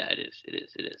 yeah, it is.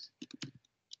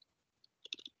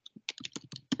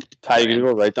 Ty, you gonna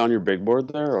go right down your big board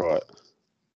there, or what?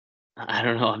 I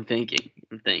don't know. I'm thinking.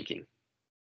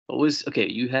 What was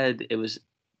it was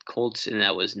Colts, and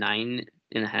that was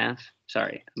 9.5.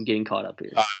 Sorry, I'm getting caught up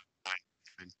here.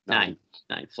 9,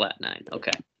 flat 9.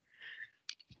 Okay.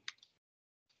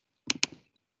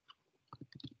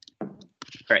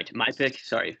 All right, my pick.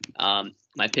 Sorry,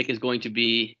 my pick is going to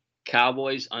be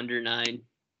Cowboys under 9.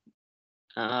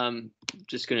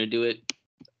 Just gonna do it.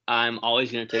 I'm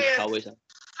always gonna take Cowboys.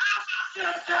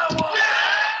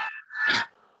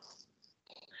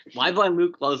 Why blind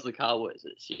Luke loves the Cowboys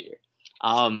this year?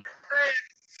 How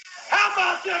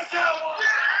about them Cowboys?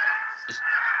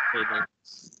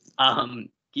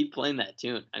 Keep playing that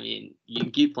tune. I mean, you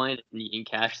can keep playing it and you can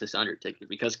cash this under ticket,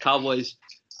 because Cowboys,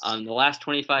 the last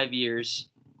 25 years,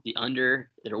 the under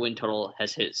their win total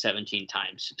has hit 17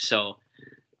 times. So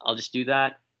I'll just do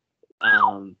that.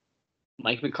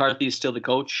 Mike McCarthy is still the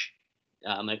coach.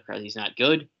 Mike McCarthy's not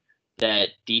good. That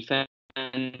defense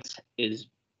is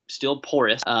still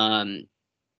porous. I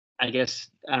guess,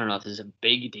 I don't know if this is a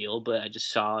big deal, but I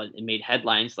just saw it made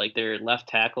headlines, like their left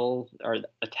tackle, or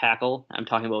a tackle, I'm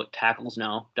talking about tackles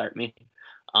now, dart me,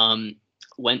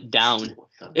 went down.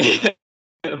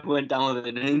 Went down with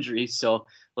an injury, so a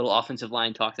little offensive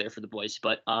line talk there for the boys.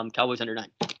 But Cowboys under 9.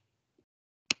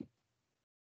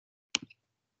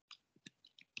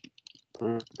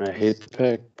 I hate the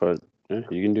pick, but yeah,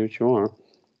 you can do what you want.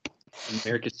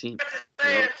 America's team.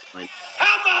 How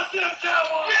about them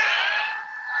Cowboys?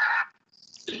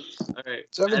 All right.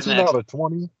 17 Max. out of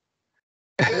 20.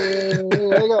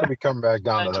 They got to be coming back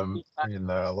down to them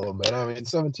a little bit. I mean,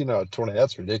 17 out of 20,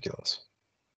 that's ridiculous.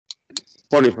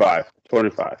 25.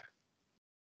 25.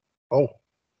 Oh.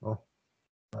 All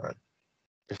right.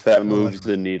 If that moves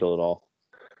the needle at all.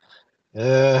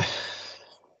 Yeah.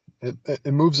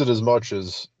 It moves it as much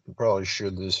as it probably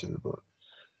should this year, but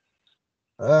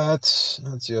that's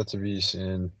yet to be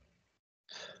seen.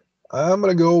 I'm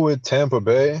going to go with Tampa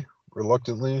Bay,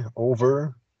 reluctantly,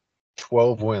 over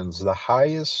 12 wins. The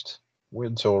highest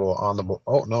win total on the –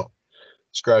 oh, no.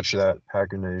 Scratch that,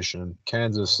 Packer Nation.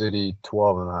 Kansas City,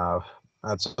 12.5.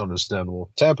 That's understandable.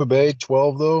 Tampa Bay,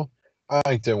 12, though. I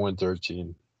think they win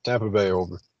 13. Tampa Bay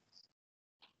over.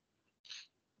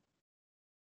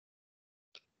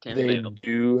 They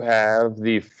do have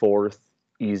the fourth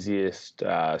easiest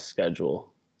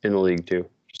schedule in the league, too.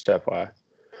 Just FYI.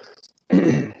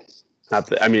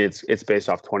 I mean, it's based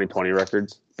off 2020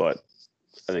 records, but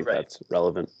I think that's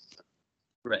relevant.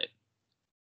 Right.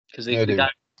 Because they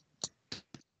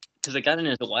got in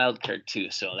as a wild card too,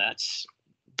 so that's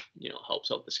helps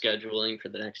out the scheduling for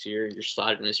the next year. You're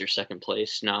slotted in as your second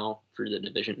place now for the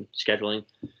division scheduling,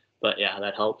 but yeah,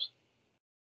 that helps.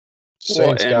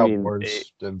 Saints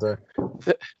Cowboys, didn't they?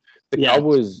 The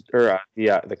Cowboys, or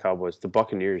the Cowboys, the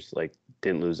Buccaneers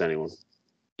didn't lose anyone.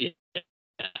 Yeah.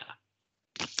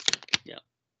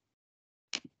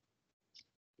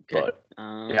 Okay. But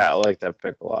I like that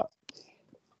pick a lot.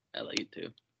 I like it too.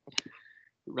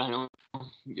 Rhino,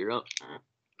 you're up.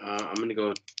 I'm gonna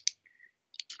go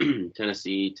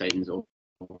Tennessee Titans over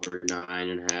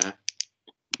 9.5.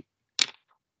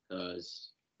 Because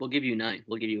we'll give you 9.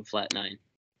 We'll give you a flat 9.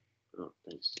 Oh,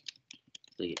 thanks.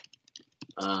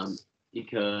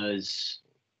 Because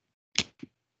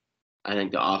I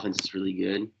think the offense is really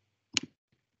good.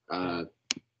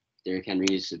 Derrick Henry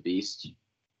is a beast,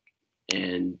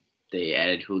 and they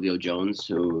added Julio Jones,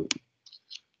 who,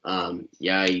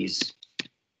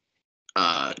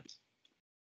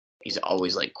 he's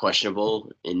always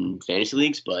questionable in fantasy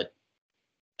leagues, but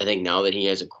I think now that he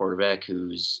has a quarterback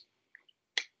who's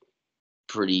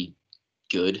pretty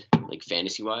good,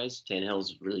 fantasy wise,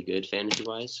 Tannehill's really good fantasy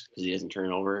wise because he doesn't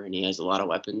turn over and he has a lot of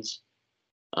weapons.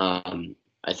 I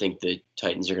think the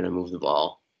Titans are going to move the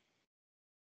ball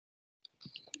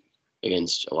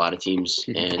against a lot of teams,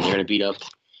 and they're going to beat up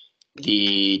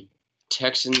the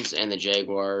Texans and the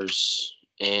Jaguars,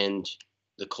 and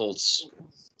the Colts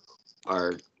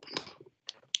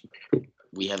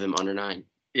we have them under 9.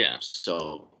 Yeah.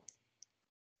 So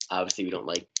obviously we don't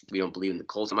believe in the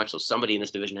Colts so much. So somebody in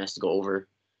this division has to go over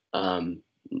 9.5.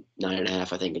 I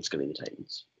think it's going to be the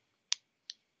Titans.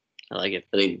 I like it.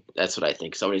 I think that's what I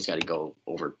think. Somebody's got to go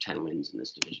over 10 wins in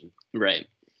this division. Right.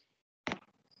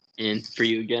 And for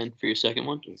you again, for your second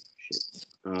one?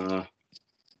 Let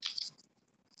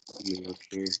me look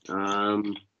here.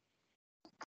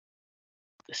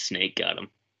 The snake got him.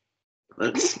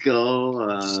 Let's go.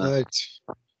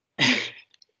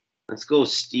 Let's go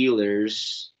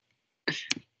Steelers.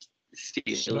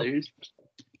 Steelers.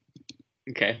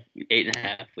 Okay,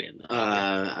 8.5. We have that.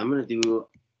 I'm gonna do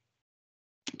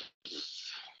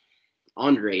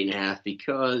under 8.5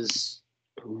 because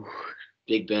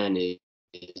Big Ben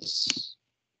is.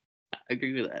 I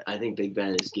agree with that. I think Big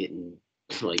Ben is getting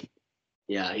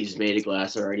he's made of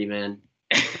glass already, man.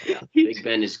 Big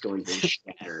Ben is going to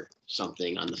shatter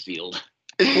something on the field.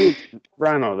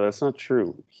 Rhino, that's not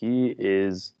true. He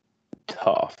is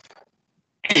tough.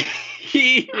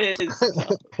 He is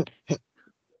tough.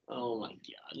 Oh my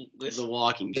God! It's a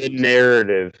walking. The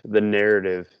narrative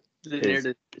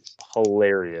is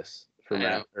hilarious for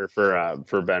Ben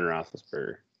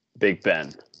Roethlisberger. Big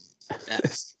Ben.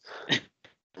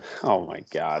 Oh my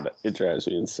God, it drives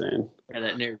me insane. Yeah,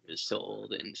 that narrative is so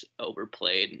old and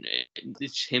overplayed, and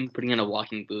it's him putting on a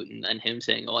walking boot and then him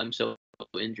saying, "Oh, I'm so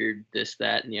injured, this,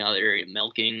 that, and the other,"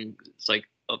 milking. It's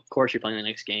of course you're playing the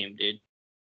next game, dude.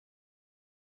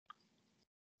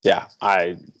 Yeah,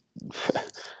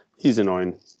 he's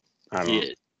annoying. I don't know.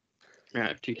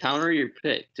 Now, to counter your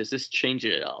pick, does this change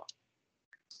it at all?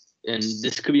 And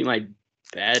this could be my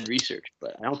bad research,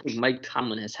 but I don't think Mike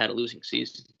Tomlin has had a losing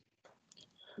season.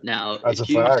 Now, if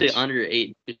you say under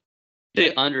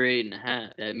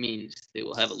 8.5, that means they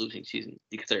will have a losing season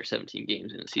because there are 17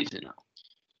 games in a season now.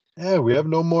 Yeah, we have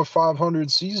no more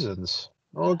 500 seasons.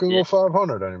 No one can go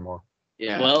 500 anymore.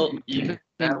 Yeah. Well, you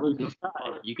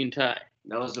can tie.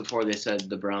 That was before they said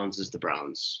the Browns is the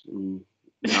Browns. And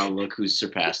now look who's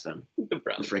surpassed them. The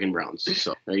freaking Browns.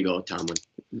 So there you go, Tomlin.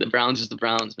 The Browns is the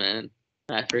Browns, man.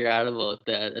 I forgot about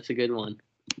that. That's a good one.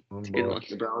 That's a good one.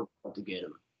 The Browns have to get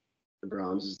him. The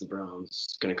Browns is the Browns.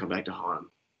 It's going to come back to haunt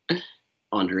him.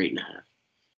 under 8.5.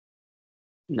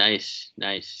 Nice.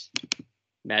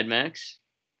 Mad Max,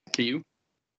 to you?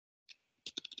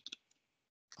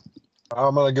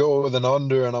 I'm going to go with an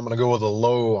under, and I'm going to go with a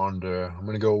low under. I'm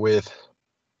going to go with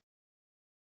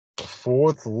the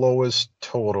fourth lowest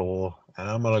total, and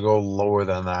I'm going to go lower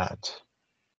than that.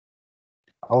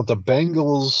 I want the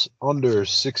Bengals under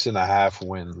 6.5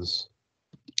 wins.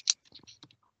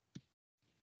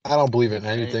 I don't believe in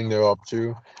anything they're up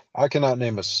to. I cannot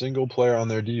name a single player on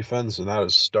their defense, and that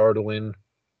is startling.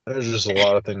 There's just a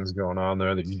lot of things going on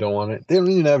there that you don't want it. They don't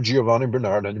even have Giovanni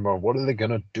Bernard anymore. What are they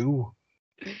going to do?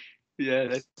 Yeah,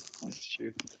 that's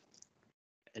true.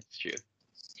 That's true.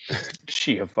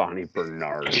 Giovanni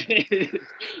Bernard.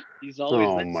 He's always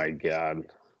Oh my God.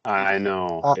 I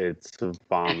know. It's a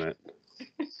vomit.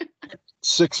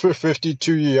 6 for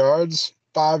 52 yards,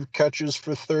 5 catches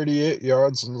for 38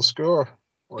 yards in the score.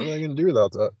 What are they going to do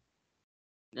without that?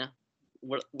 Yeah.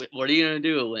 What are you going to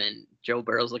do when Joe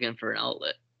Burrow's looking for an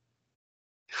outlet?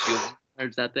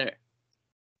 Bernard's not there.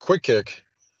 Quick kick.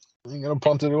 You're going to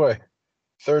punt it away.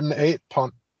 3rd and 8,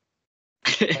 punt.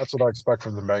 That's what I expect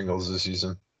from the Bengals this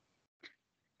season.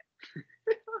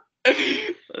 What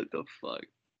the fuck?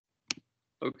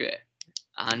 Okay.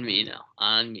 On me now.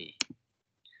 On me.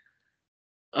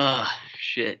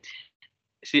 Shit.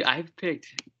 See, I've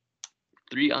picked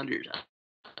 3 unders.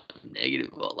 I'm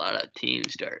negative about a lot of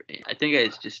teams starting. I think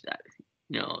it's just,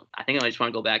 I think I just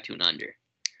want to go back to an under.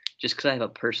 Just because I have a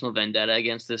personal vendetta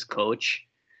against this coach,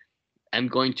 I'm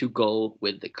going to go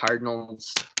with the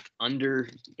Cardinals under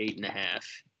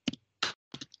 8.5.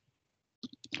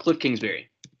 Cliff Kingsbury.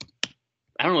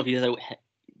 I don't know if he has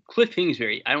Cliff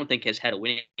Kingsbury, I don't think has had a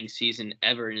winning season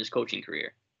ever in his coaching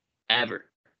career. Ever.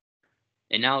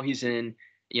 And now he's in,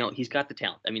 he's got the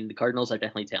talent. I mean, the Cardinals are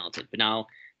definitely talented. But now,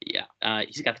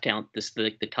 he's got the talent. This is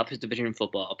the toughest division in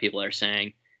football, people are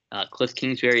saying. Cliff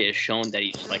Kingsbury has shown that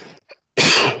he's,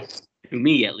 to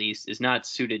me at least, is not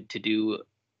suited to do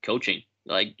coaching.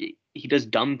 Like, he does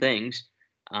dumb things.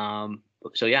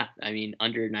 So, yeah, I mean,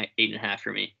 under 8.5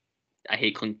 for me. I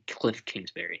hate Cliff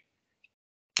Kingsbury.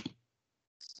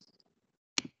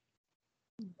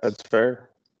 That's fair.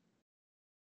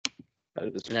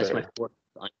 That is And that's fair.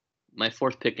 my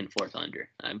fourth pick and fourth under.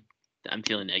 I'm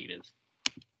feeling negative.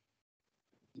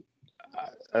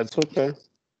 That's okay.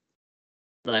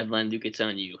 Live Luke, it's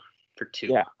on you for 2.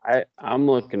 Yeah, I'm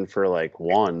looking for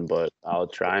 1, but I'll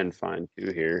try and find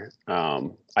 2 here.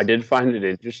 I did find it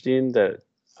interesting that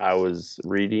I was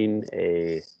reading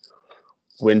a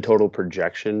win total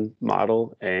projection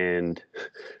model, and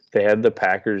they had the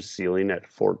Packers ceiling at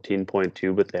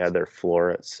 14.2, but they had their floor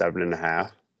at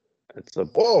 7.5.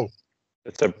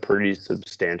 It's a pretty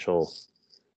substantial.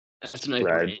 That's a nice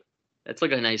range. That's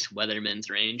like a nice Weatherman's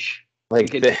range.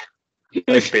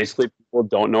 Basically, people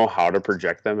don't know how to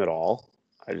project them at all.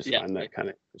 I just find that kind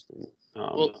of interesting.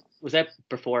 Well, was that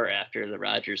before or after the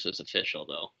Rodgers was official,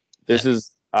 though? This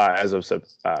is as of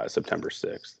September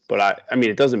 6th. But I mean,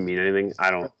 it doesn't mean anything. I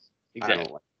don't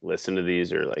listen to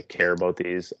these or care about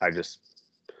these. I just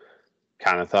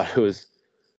kind of thought it was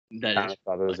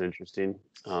interesting.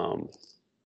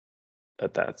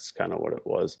 That's kind of what it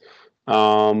was.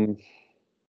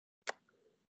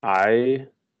 I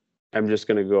am just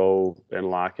going to go and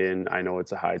lock in. I know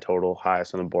it's a high total,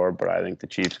 highest on the board, but I think the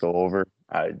Chiefs go over.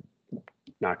 I'm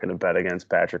not going to bet against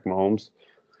Patrick Mahomes.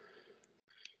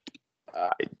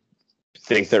 I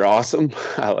think they're awesome.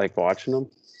 I like watching them.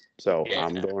 So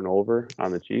I'm going over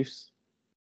on the Chiefs.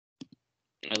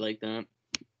 I like that.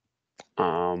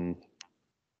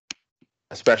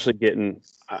 Especially getting,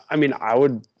 I mean, I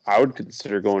would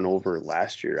consider going over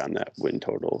last year on that win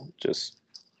total, just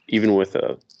even with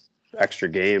a extra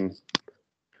game.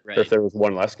 Right. If there was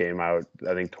one less game, I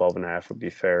think 12.5 would be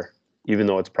fair, even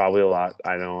though it's probably a lot.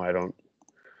 I know I don't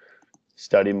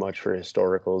study much for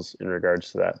historicals in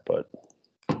regards to that, but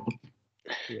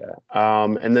yeah.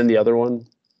 And then the other one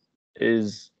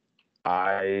is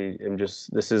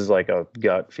this is like a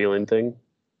gut feeling thing.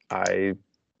 I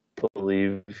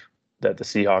believe that the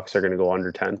Seahawks are going to go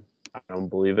under 10. I don't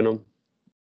believe in them.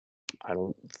 I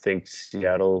don't think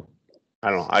Seattle. I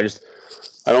don't know.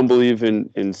 I don't believe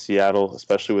in Seattle,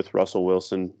 especially with Russell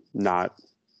Wilson not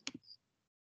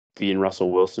being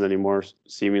Russell Wilson anymore.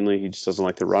 Seemingly, he just doesn't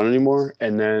like to run anymore.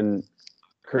 And then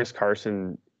Chris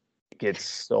Carson gets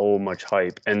so much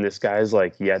hype, and this guy's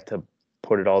yet to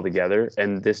put it all together.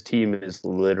 And this team is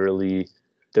literally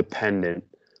dependent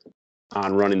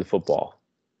on running the football.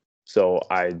 So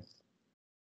I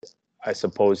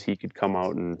suppose he could come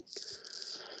out and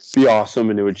be awesome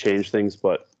and it would change things,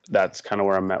 but that's kind of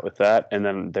where I'm at with that. And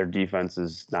then their defense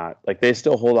is not like they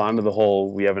still hold on to the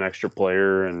whole we have an extra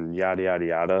player and yada yada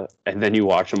yada. And then you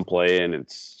watch them play and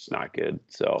it's not good.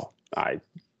 So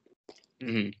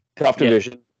tough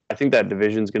division. I think that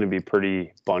division is going to be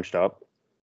pretty bunched up.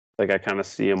 Like I kind of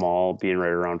see them all being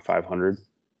right around 500.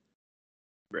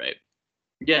 Right.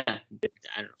 Yeah. I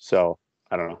don't know. So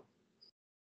I don't know.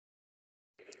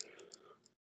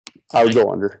 I would go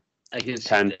under. I can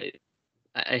 10.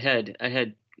 I had.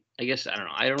 I guess I don't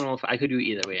know. I don't know if I could do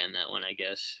either way on that one. I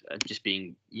guess just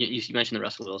being you mentioned the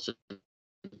Russell Wilson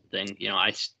thing. You know,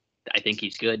 I think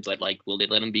he's good, but like, will they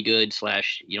let him be good?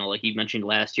 Slash, you know, like he mentioned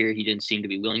last year, he didn't seem to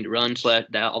be willing to run. Slash,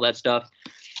 all that stuff.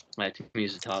 To me,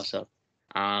 is a toss up.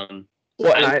 Well,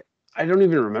 and I don't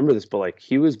even remember this, but like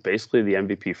he was basically the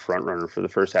MVP front runner for the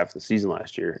first half of the season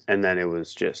last year, and then it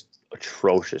was just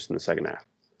atrocious in the second half.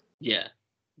 Yeah,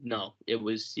 no, it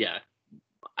was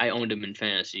I owned him in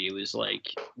fantasy. It was like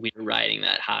we were riding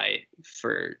that high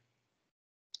for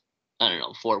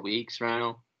 4 weeks,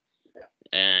 Rhino,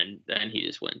 and then he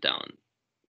just went down.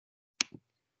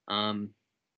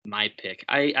 My pick,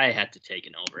 I had to take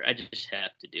an over. I just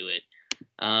have to do it.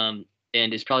 And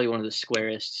it's probably one of the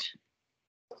squarest,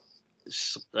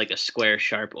 like a square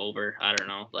sharp over. I don't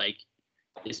know. Like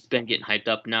it's been getting hyped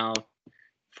up now.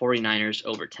 49ers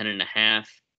over 10.5.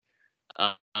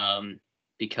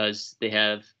 Because they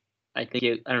have, I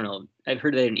don't know. I've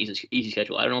heard they had an easy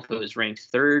schedule. I don't know if it was ranked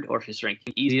third or if it's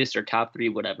ranked easiest or top 3,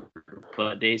 whatever.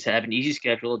 But they have an easy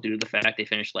schedule due to the fact they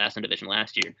finished last in division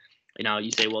last year. And now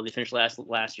you say, well, they finished last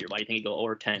year. Why do you think you go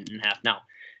over 10.5 now?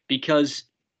 Because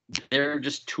they're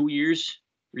just 2 years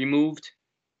removed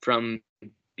from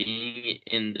being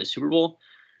in the Super Bowl.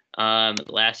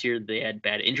 Last year they had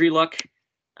bad injury luck.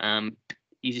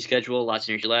 Easy schedule, lots of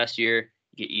energy last year.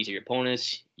 You get easier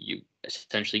opponents. You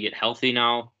essentially get healthy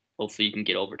now. Hopefully you can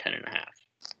get over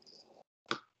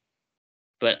 10.5.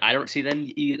 But I don't see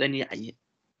then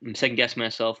I'm second guessing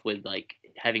myself with like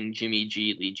having Jimmy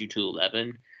G lead you to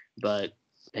 11. But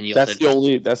then you that's the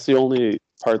only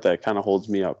part that kind of holds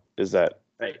me up is that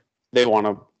they want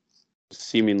to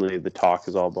seemingly the talk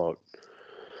is all about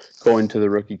going to the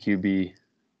rookie QB.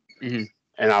 Mm-hmm.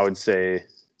 And I would say,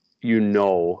 you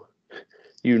know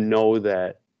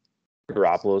that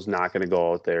Garoppolo's not going to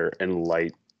go out there and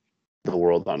light the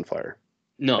world on fire.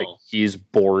 No. Like, he's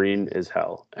boring as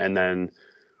hell. And then,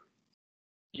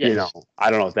 you know,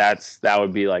 I don't know. That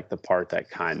would be like the part that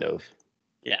kind of.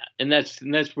 Yeah. And that's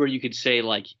where you could say,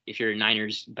 like, if you're a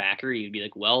Niners backer, you'd be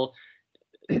like, well,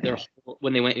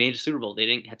 when they made the Super Bowl, they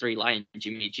didn't have to rely on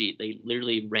Jimmy G. They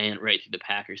literally ran right through the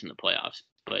Packers in the playoffs.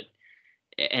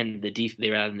 And they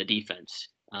ran in the defense.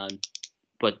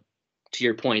 But to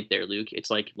your point there, Luke, it's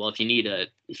like, well, if you need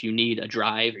a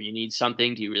drive or you need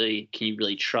something, can you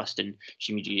really trust in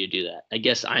Jimmy G to do that? I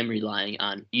guess I'm relying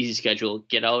on easy schedule,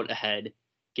 get ahead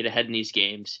in these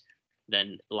games,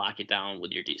 then lock it down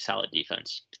with your solid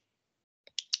defense.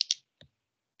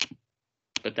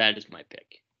 But that is my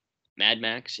pick. Mad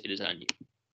Max, it is on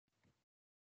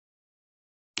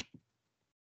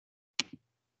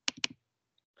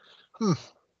you.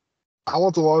 I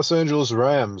want the Los Angeles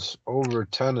Rams over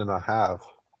 10.5.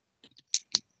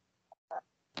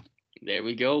 There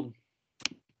we go.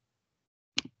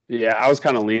 Yeah, I was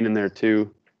kind of leaning there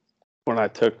too when I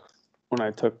took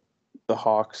the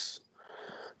Hawks.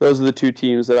 Those are the two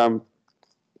teams that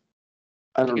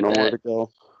I don't know where to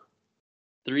go.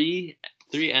 Three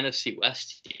NFC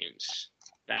West teams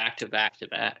back to back.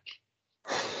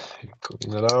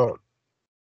 Clean it out.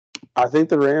 I think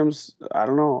the Rams, I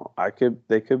don't know.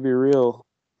 They could be real.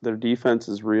 Their defense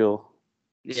is real.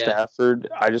 Yeah. Stafford,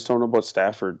 I just don't know about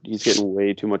Stafford. He's getting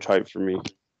way too much hype for me.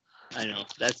 I know.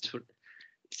 That's what.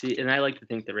 See, and I like to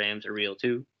think the Rams are real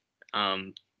too.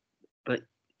 But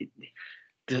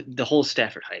the whole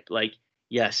Stafford hype, like,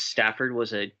 yes, Stafford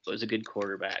was a good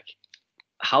quarterback.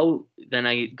 How then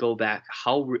I go back?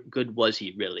 How good was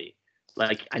he really?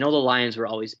 Like, I know the Lions were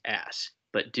always ass,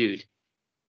 but dude,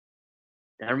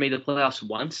 never made the playoffs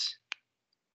once.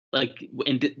 Like,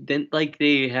 and then like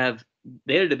they had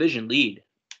a division lead,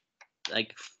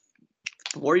 like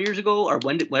 4 years ago, or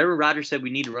whenever Rodgers said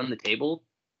we need to run the table,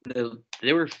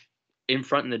 they were in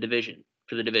front in the division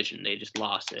for the division. They just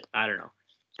lost it. I don't know,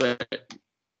 but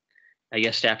I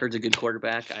guess Stafford's a good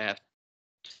quarterback. I have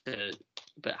to,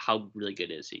 but how really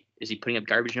good is he? Is he putting up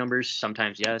garbage numbers?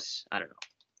 Sometimes yes. I don't know.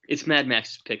 It's Mad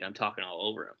Max's pick. I'm talking all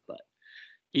over him, but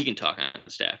you can talk on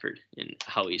Stafford and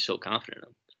how he's so confident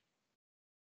of.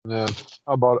 Yeah,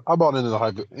 I bought into the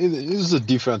hype. This is a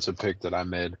defensive pick that I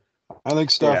made. I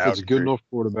think Stafford's a good enough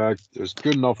quarterback. There's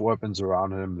good enough weapons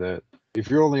around him that if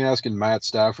you're only asking Matt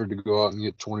Stafford to go out and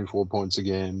get 24 points a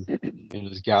game, and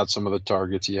he's got some of the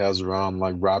targets he has around,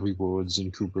 like Robbie Woods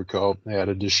and Cooper Kupp, they had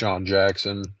a Deshaun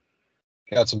Jackson,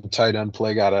 got some tight end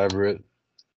play, got Everett,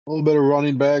 a little bit of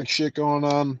running back shit going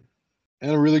on,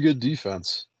 and a really good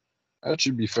defense. That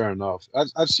should be fair enough.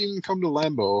 I've seen him come to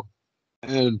Lambeau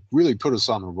and really put us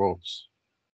on the ropes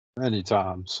many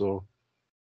times. So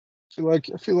I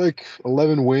feel like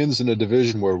 11 wins in a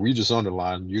division where we just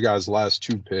underlined you guys' last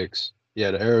 2 picks. You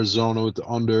had Arizona with the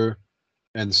under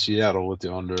and Seattle with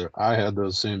the under. I had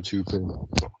those same 2 picks.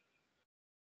 So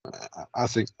I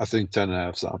think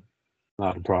 10.5's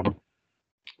not a problem.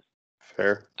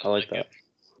 Fair. I like that.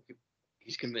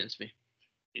 He's convinced me.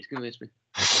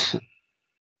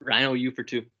 Rhino, you for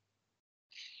 2.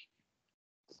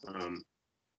 I've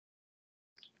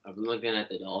been looking at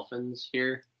the Dolphins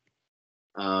here.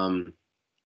 Ooh.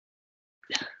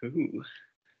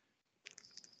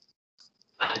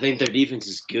 I think their defense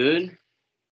is good,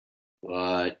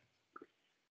 but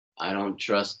I don't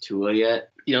trust Tua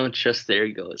yet. You don't trust. There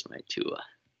goes my Tua.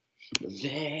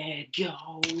 There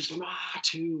goes my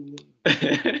Tua.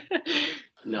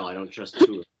 No, I don't trust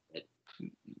Tua.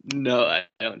 No, I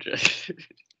don't trust.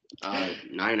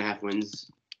 9.5 wins.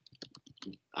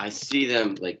 I see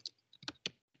them like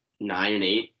 9 and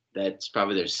 8. That's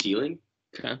probably their ceiling.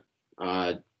 Okay.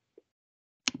 I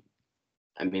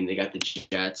mean, they got the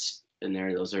Jets in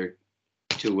there. Those are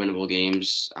 2 winnable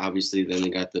games. Obviously, then they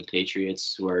got the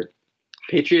Patriots, who are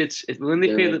Patriots. When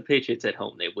they play like, the Patriots at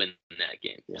home, they win that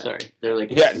game. Yeah, Sorry. they're like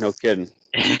Yeah, no kidding.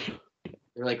 they're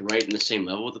like right in the same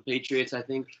level with the Patriots, I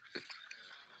think.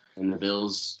 And the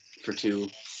Bills for 2.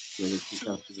 Really 2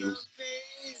 tough games.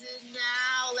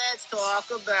 Now let's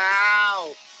talk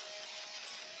about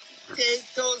take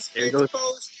those There fifth goes-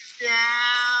 posters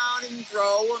down and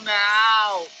throw them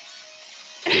out.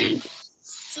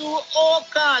 To all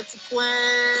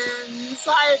consequence,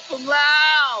 hype them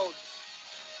loud.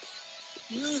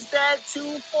 Use that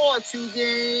 2-4-2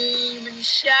 game and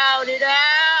shout it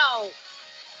out.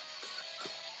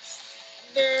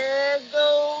 There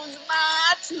goes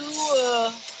my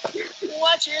Tua.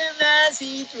 Watch him as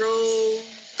he throws.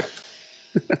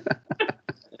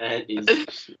 That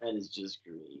is just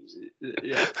crazy.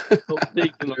 Yeah.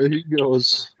 There he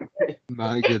goes.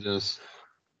 My goodness.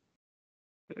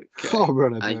 Oh,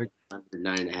 run it back. Under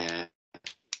 9.5.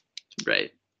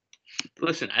 Right.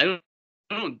 Listen, I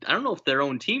don't know if their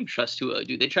own team trusts Tua.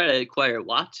 Do they try to acquire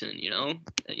Watson? You know.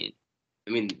 I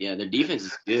mean, yeah, their defense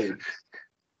is good.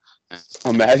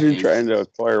 Imagine trying to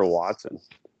acquire Watson.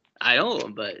 I know,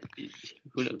 but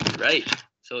who knows? Right.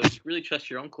 So just really trust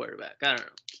your own quarterback. I don't know.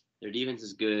 Their defense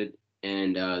is good,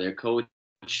 and their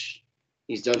coach,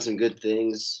 he's done some good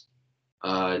things.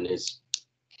 And is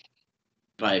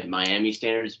by Miami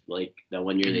standards, like that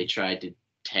one year they tried to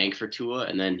tank for Tua,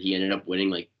 and then he ended up winning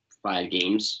like 5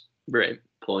 games, Right.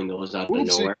 pulling those out of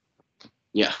Oopsie. nowhere.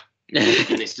 Yeah,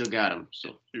 and they still got him.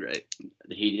 So Right.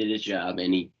 he did his job,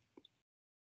 and he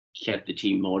kept the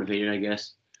team motivated, I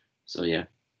guess. So yeah,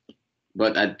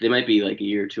 but they might be like a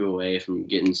year or 2 away from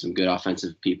getting some good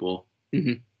offensive people.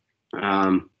 Mhm.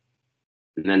 And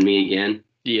then me again.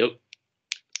 Yep.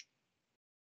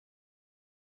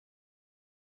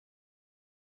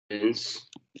 Ravens.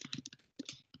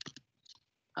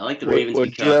 I like the Ravens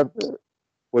What'd you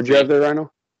because have there,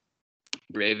 Rhino?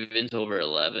 Ravens over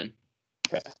 11.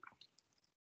 I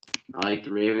like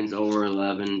the Ravens over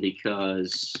 11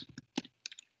 because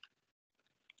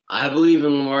I believe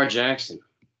in Lamar Jackson.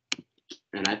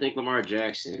 And I think Lamar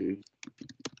Jackson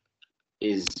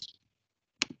he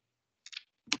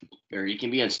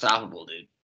can be unstoppable, dude.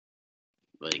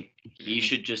 Like, he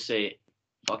should just say,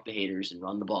 fuck the haters and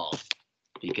run the ball.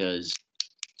 Because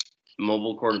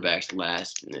mobile quarterbacks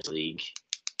last in this league.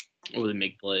 Or they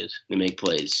make plays. They make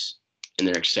plays, and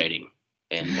they're exciting.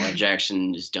 And Lamar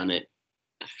Jackson has done it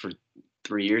for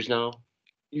 3 years now.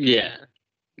 Yeah.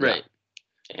 Right.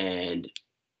 And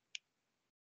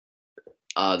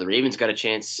the Ravens got a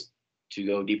chance to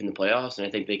go deep in the playoffs, and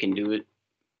I think they can do it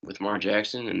with Lamar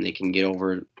Jackson, and they can get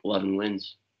over 11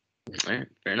 wins. All right.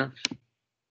 Fair enough.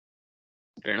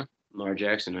 Lamar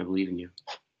Jackson, I believe in you.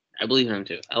 I believe in him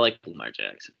too. I like Lamar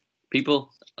Jackson.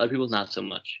 Other people not so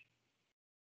much.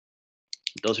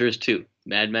 Those are his 2.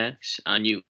 Mad Max on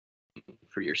you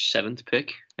for your 7th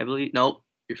pick, I believe. Nope,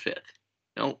 your 5th.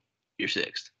 Nope, your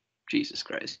 6th. Jesus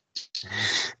Christ.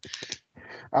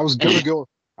 I was gonna go.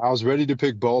 I was ready to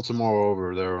pick Baltimore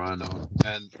over there, I know.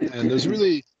 And there's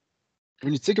really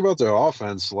When you think about their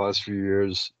offense the last few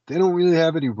years, they don't really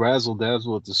have any razzle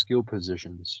dazzle at the skill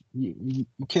positions. You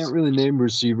can't really name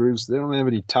receivers. They don't have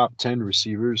any top 10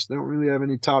 receivers. They don't really have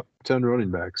any top 10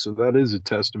 running backs. So that is a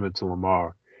testament to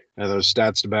Lamar. And those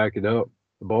stats to back it up.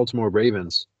 The Baltimore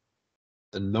Ravens,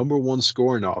 the #1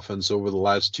 scoring offense over the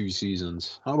last 2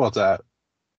 seasons. How about that?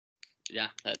 Yeah,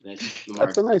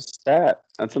 That's a nice stat.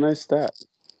 That's a nice stat.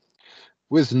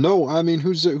 With no, I mean,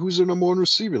 who's the #1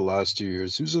 receiver the last 2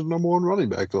 years? Who's the #1 running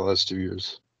back the last 2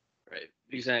 years? right.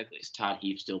 Exactly. Is Todd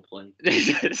Heap still playing? He's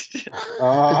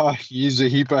a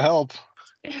heap of help.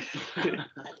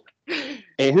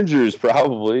 Andrews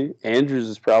probably. Andrews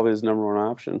is probably his #1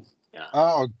 option. Yeah.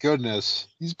 Oh goodness,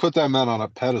 he's put that man on a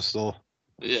pedestal.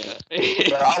 Yeah.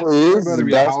 Probably There is better the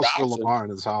be a best house for option. Lamar in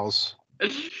his house.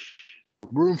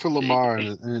 Room for Lamar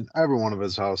in every one of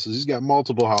his houses. He's got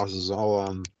multiple houses all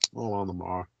on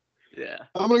Lamar. Yeah.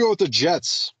 I'm gonna go with the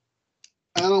Jets,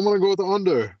 and I'm gonna go with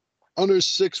the under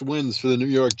 6 wins for the New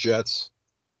York Jets.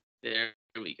 There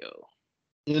we go.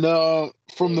 You know,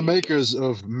 from the There you makers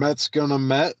of Mets gonna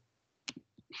Met,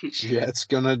 Jets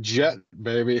gonna Jet,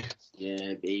 baby.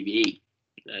 Yeah, baby.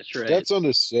 That's right. Jets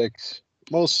under 6.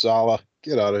 Mo Salah,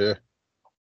 get out of here.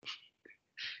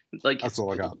 Like, That's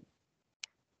all I got.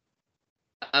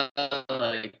 I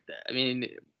like that. I mean,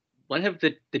 when have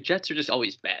the Jets are just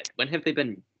always bad? When have they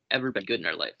ever been good in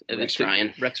our life? Rex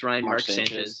Ryan. Mark Mark Sanchez.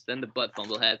 Sanchez. Then the butt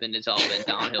fumble happened. It's all been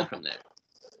downhill from there.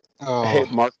 Hey, Oh,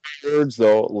 mark my words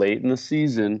though. Late in the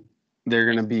season, they're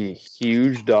gonna be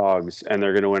huge dogs, and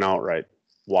they're gonna win outright.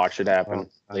 Watch it happen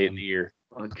late in the year.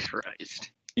 Oh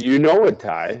Christ! You know it,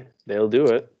 Ty. They'll do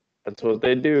it. That's what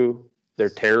they do. They're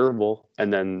terrible,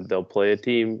 and then they'll play a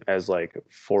team as like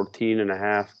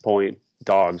 14.5-point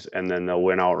dogs, and then they'll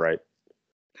win outright.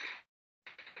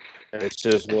 It's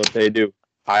just what they do.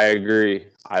 I agree.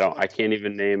 I can't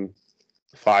even name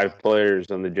 5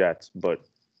 players on the Jets, but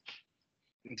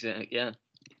Exactly. Yeah.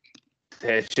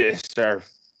 they just are.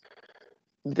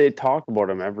 They talk about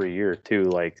them every year too.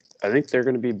 Like, I think they're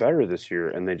going to be better this year,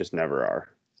 and they just never are.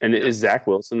 And is Zach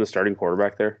Wilson the starting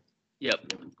quarterback there?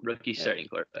 Yep. Rookie starting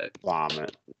quarterback.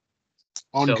 Vomit.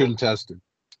 uncontested.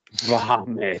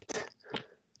 Vomit.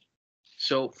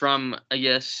 So from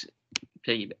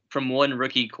from one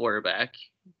rookie quarterback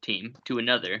team to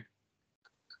another,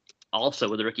 also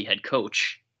with a rookie head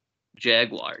coach,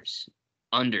 Jaguars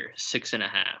under 6.5.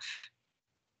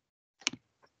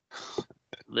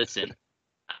 Listen,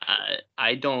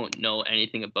 I don't know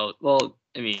anything about. Well,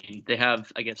 I mean, they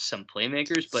have, I guess, some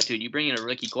playmakers, but dude, you bring in a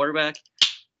rookie quarterback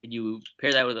and you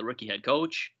pair that with a rookie head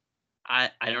coach.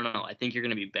 I don't know. I think you're going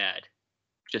to be bad.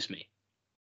 Just me.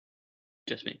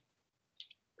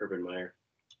 Urban Meyer.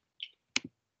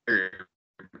 Herb.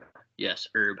 Yes,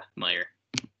 Herb Meyer.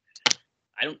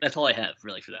 That's all I have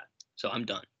really for that. So I'm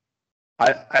done.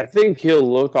 I think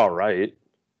he'll look all right.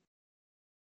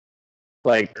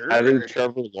 Like, I think Sure.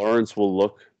 Trevor Lawrence will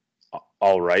look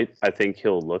all right. I think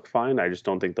he'll look fine. I just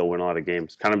don't think they'll win a lot of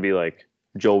games. Kind of be like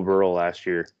Joe Burrow last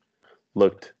year.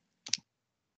 Looked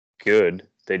good.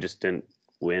 They just didn't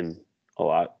win a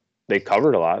lot. They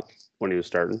covered a lot when he was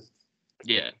starting.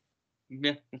 Yeah.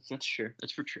 Yeah, that's true.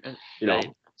 That's for true. You know,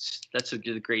 That's a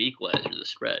great equalizer, the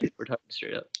spread. We're talking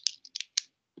straight up.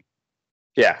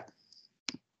 yeah.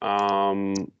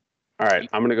 All right,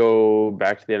 I'm gonna go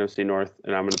back to the NFC North,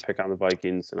 and I'm gonna pick on the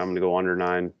Vikings, and I'm gonna go under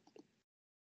 9.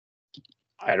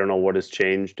 I don't know what has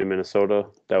changed in Minnesota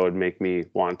that would make me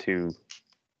want to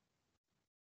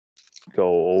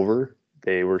go over.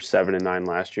 They were 7-9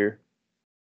 last year.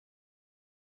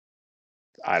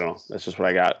 I don't know. That's just what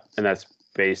I got, and that's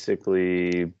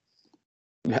basically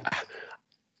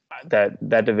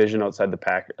that division outside the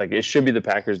Packers. Like, it should be the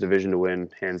Packers' division to win,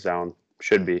 hands down.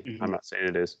 Should be. Mhm. I'm not saying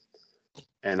it is,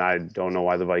 and I don't know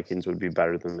why the Vikings would be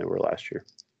better than they were last year.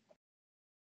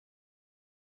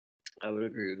 I would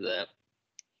agree with that.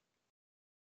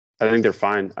 I think they're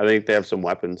fine. I think they have some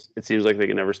weapons. It seems like they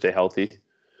can never stay healthy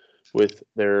with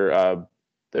their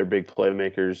big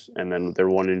playmakers, and then they're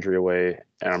one injury away.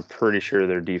 And I'm pretty sure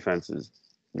their defense is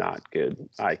not good.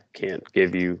 I can't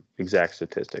give you exact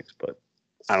statistics, but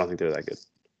I don't think they're that good.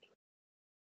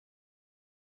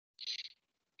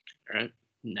 All right.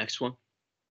 Next one.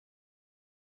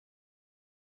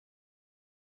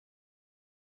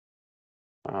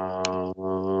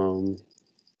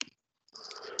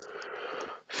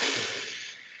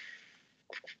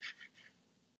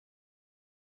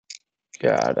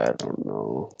 God, I don't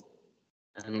know.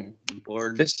 I'm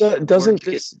bored. This doesn't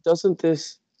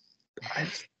this.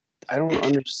 I don't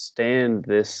understand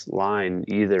this line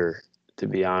either. To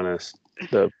be honest,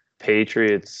 the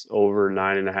Patriots over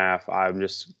 9.5. I'm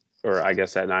just or I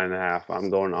guess at 9.5. I'm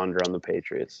going under on the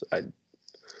Patriots.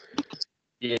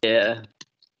 Yeah.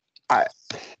 I-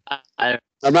 I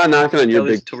I'm not knocking on your That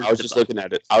was big. towards I was the just bottom. looking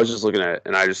at it. I was just looking at it,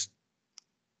 and I just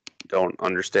don't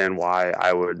understand why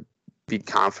I would be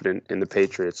confident in the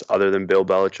Patriots other than Bill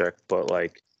Belichick. But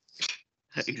like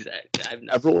exactly. I've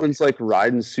not. everyone's like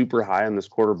riding super high on this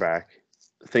quarterback,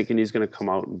 thinking he's going to come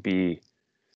out and be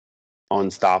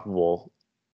unstoppable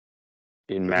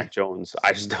in Mac Jones.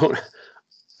 I just don't.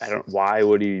 I don't. Why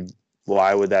would he?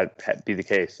 Why would that be the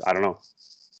case? I don't know.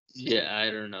 Yeah, I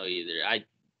don't know either. I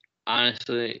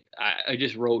honestly, I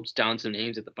just wrote down some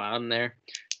names at the bottom there.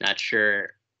 Not sure.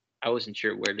 I wasn't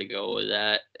sure where to go with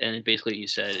that. And basically, you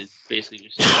said it's basically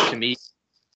just to me.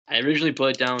 I originally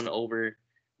put down over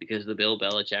because of the Bill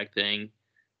Belichick thing,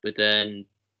 but then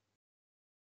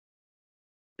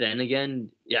again,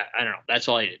 yeah, I don't know. That's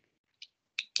all I did.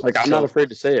 Like I'm So- not afraid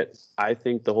to say it. I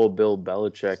think the whole Bill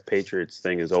Belichick Patriots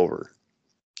thing is over.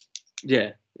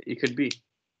 Yeah, it could be.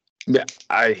 Yeah,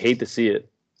 I hate to see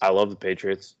it. I love the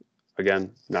Patriots.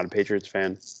 Again, not a Patriots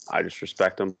fan. I just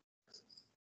respect them.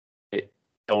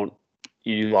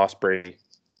 You lost Brady.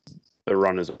 The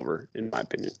run is over, in my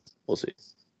opinion. We'll see.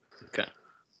 Okay.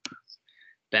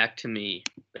 Back to me.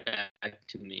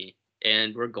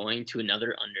 And we're going to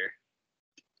another under.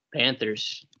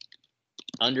 Panthers.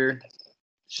 Under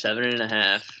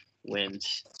 7.5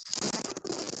 wins.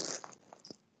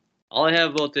 All I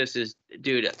have about this is,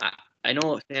 dude, I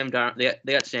know Sam Darnold.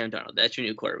 They got Sam Darnold. That's your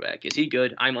new quarterback. Is he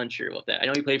good? I'm unsure about that. I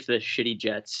know he played for the shitty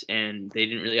Jets, and they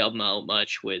didn't really help him out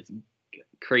much with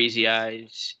crazy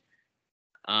eyes.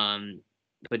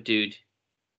 But dude,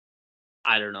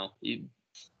 I don't know.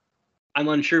 I'm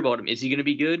unsure about him. Is he going to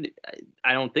be good?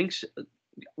 I don't think so.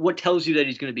 What tells you that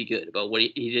he's going to be good about what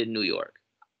he did in New York?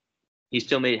 He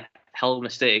still made hell of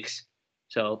mistakes.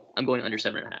 So I'm going under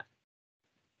 7.5.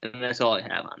 And that's all I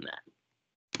have on that.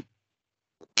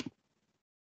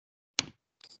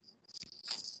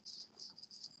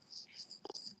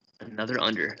 Another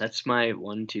under. That's my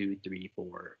 1, 2, 3,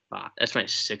 4, 5. That's my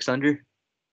 6 under.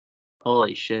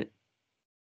 Holy shit.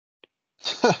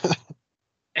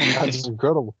 That's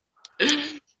incredible.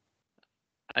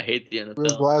 I hate the You're a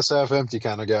NFL. glass half empty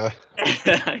kind of guy.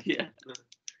 Yeah.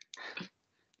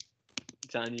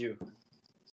 It's on you.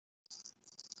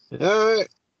 All right.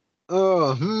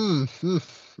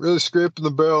 Really scraping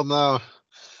the barrel now.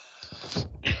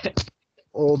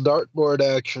 Old dartboard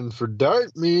action for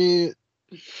dart meat.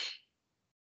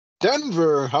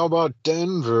 Denver. How about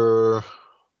Denver?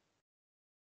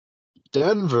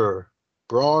 Denver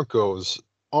Broncos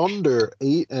under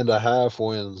 8.5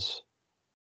 wins.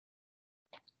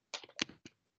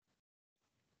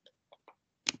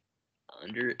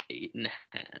 Under 8.5.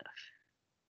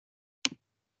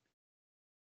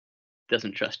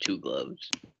 Doesn't trust 2 gloves.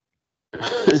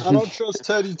 I don't trust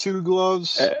Teddy Two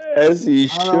Gloves. As he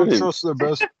I don't shouldn't. trust their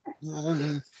best. I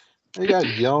mean, they got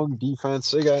young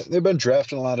defense. They've been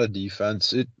drafting a lot of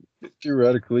defense. It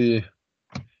theoretically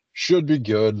should be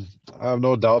good. I have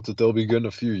no doubt that they'll be good in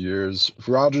a few years. If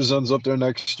Rodgers ends up there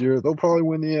next year, they'll probably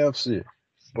win the AFC.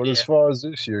 But as Yeah. far as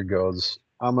this year goes,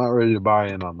 I'm not ready to buy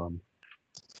in on them.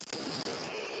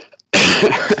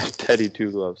 Teddy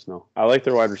Two Gloves. No, I like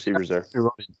their wide receivers there. Your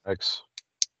running backs.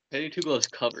 Teddy Two Gloves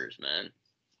covers, man.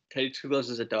 Teddy Two Gloves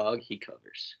is a dog. He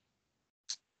covers.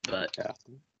 But Yeah.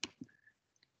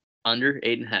 under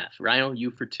 8.5. Rhino,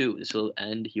 you for 2. This will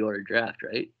end your draft,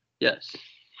 right? Yes.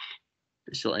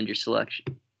 This will end your selection.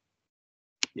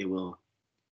 They will.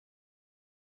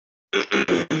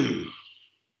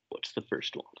 What's the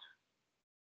first one?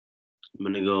 I'm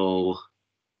gonna go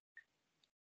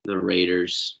the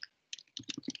Raiders.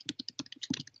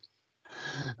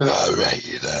 The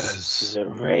Raiders. The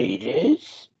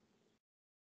Raiders.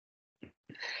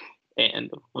 And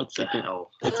what's The it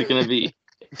hell? What's it gonna be?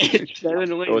 It's 7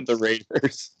 Go with wins. the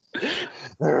Raiders.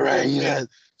 The Raiders.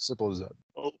 Simple as that.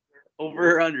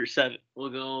 Over or under 7. We'll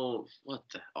go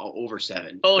over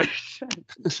 7. Oh,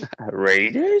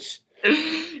 Raiders?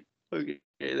 okay,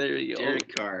 there you go.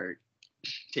 Derek Carr,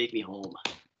 take me home.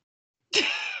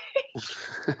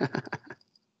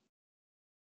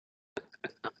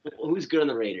 Who's good on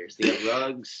the Raiders? They got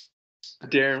Ruggs,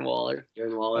 Darren Waller.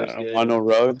 Darren I Waller's don't good. want no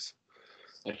rugs.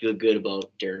 I feel good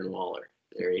about Darren Waller.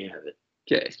 There you have it.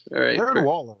 Okay, all right. Aaron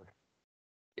Waller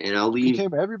And I'll leave.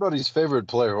 became everybody's favorite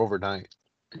player overnight.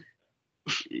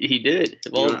 He did.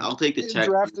 You Well, know what, I'll take the He tech.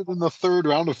 drafted in the 3rd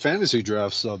round of fantasy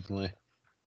drafts suddenly.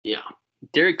 Yeah.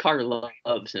 Derek Carr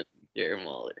loves him. Darren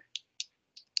Waller.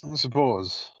 I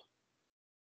suppose.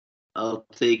 I'll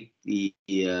take the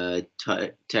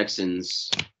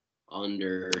Texans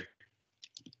under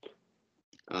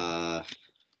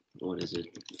what is it?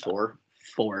 4?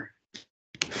 4.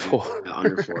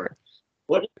 Under 4.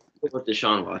 What with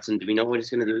Deshaun Watson? Do we know what he's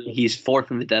going to do? He's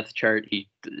 4th in the depth chart.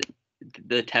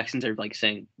 The Texans are like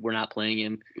saying we're not playing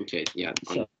him. Okay, yeah.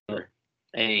 So, I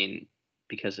mean,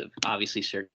 because of obviously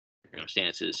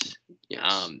circumstances.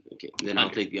 Yes. Okay, then I'll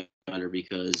take the under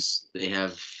because they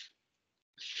have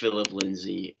Philip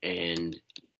Lindsay and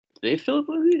They have Philip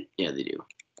Lindsay? yeah, they do.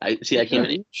 I can't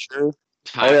even. Sure.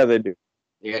 Oh yeah, they do.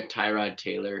 They got Tyrod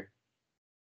Taylor.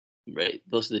 Right,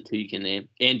 those are the 2 you can name,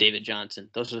 and David Johnson.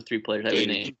 Those are the 3 players I would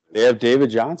name. They have David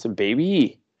Johnson,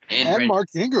 baby. And Mark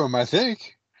Ingram, I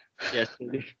think. Yes,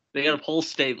 they got a whole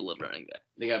stable of running back.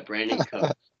 They got Brandon Cook.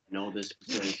 I know this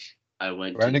because I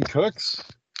went. Brandon Cooks.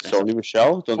 Sony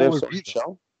Michelle. Don't they have Holy Sony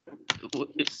Michelle?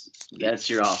 That's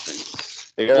your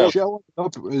offense. They got Michelle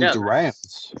up with Yeah. the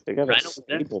Rams. they got Rhino a was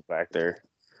there. staple back there.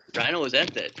 Rhino was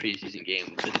at that preseason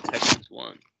game, but the Texans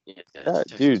won. Yeah,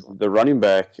 dude, the running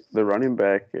back.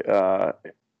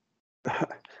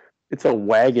 It's a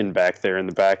wagon back there in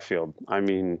the backfield. I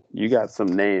mean, you got some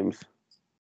names.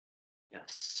 Yeah,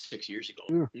 6 years ago.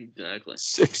 Yeah. Exactly.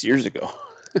 6 years ago.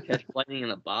 Catch lightning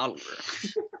in a bottle, bro.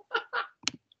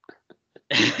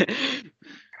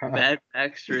 Matt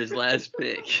Max for his last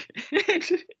pick.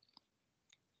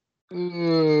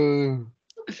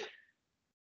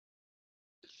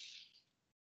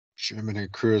 Jiminy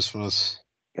Christmas.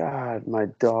 God, my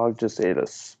dog just ate a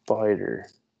spider.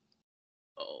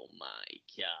 Oh my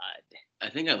god. I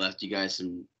think I left you guys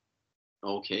some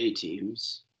okay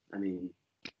teams. I mean,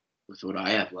 with what I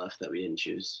have left that we didn't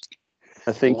choose.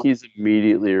 I think he's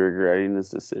immediately regretting his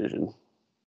decision.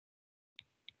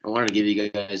 I wanted to give you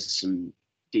guys some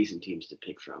decent teams to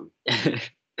pick from.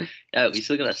 Yeah, we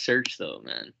still gotta search though,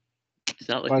 man. It's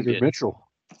not like Spider Mitchell.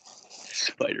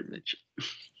 Spider Mitchell.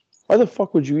 Why the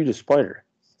fuck would you eat a spider?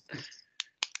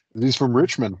 He's from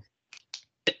Richmond.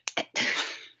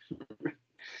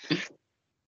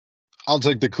 I'll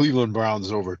take the Cleveland Browns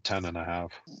over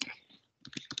 10.5.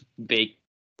 Bake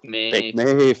May. Bake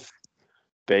Mafe.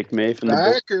 Bake Mafe in the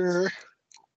book. Backer.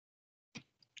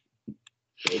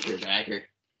 Baker.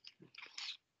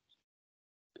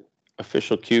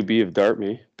 Official QB of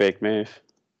Dartmouth. Bake Mafe.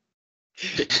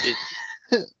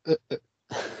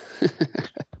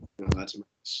 No,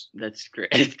 That's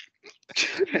great.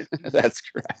 That's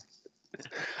correct.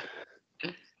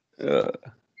 Okay.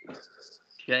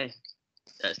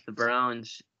 That's the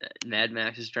Browns. Mad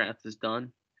Max's draft is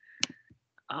done.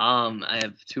 I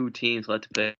have 2 teams left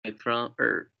to pick from,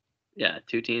 2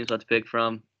 teams left to pick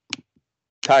from.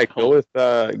 Ty, go with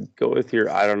your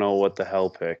I don't know what the hell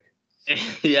pick.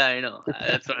 Yeah, I know.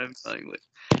 That's what I'm going with.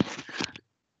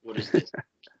 What is this?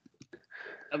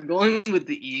 I'm going with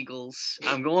the Eagles.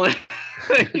 I'm going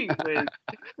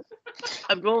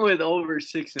with over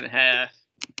 6.5.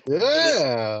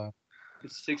 Yeah.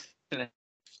 It's 6.5.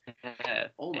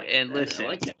 Oh my! And listen, I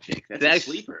like that pick. That's the a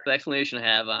sleeper. The explanation I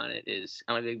have on it is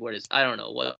on my big board is I don't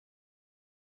know what.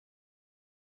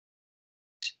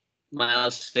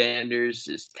 Miles Sanders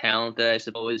is talented, I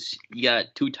suppose. You got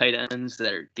 2 tight ends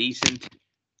that are decent.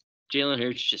 Jalen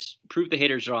Hurts just proved the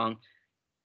haters wrong.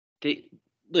 He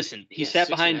sat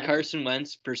behind 6.5. Carson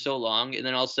Wentz for so long, and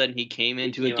then all of a sudden he came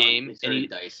into a game and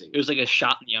it was like a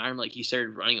shot in the arm. Like he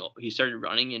started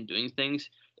running and doing things,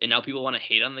 and now people want to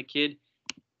hate on the kid,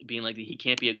 being like he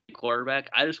can't be a quarterback.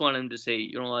 I just want him to say,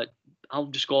 you know what, I'll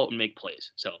just go out and make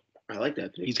plays. So I like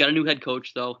that pick. he's got a new head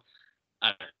coach though. I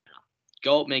don't know.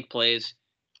 Go out, make plays.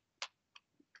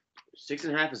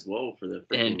 6.5 is low for the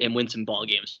and win some ball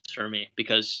games for me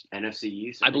because NFC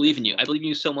East. I believe in you. I believe in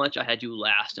you so much. I had you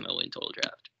last in my win total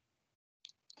draft.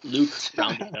 Luke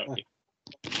rounded out.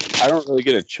 I don't really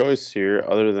get a choice here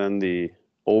other than the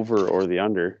over or the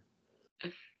under.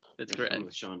 That's correct.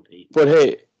 With Sean Payton. But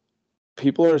hey,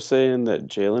 people are saying that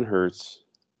Jalen Hurts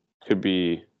could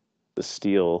be the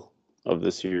steal of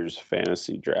this year's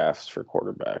fantasy drafts for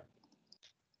quarterback.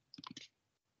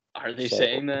 Are they So-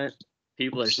 saying that?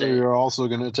 People are So saying. you're also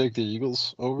going to take the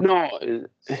Eagles over? No,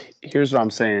 here's what I'm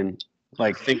saying.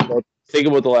 Like think about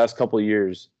the last couple of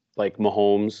years. Like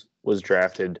Mahomes was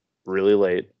drafted really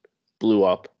late, blew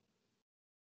up.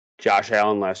 Josh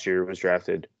Allen last year was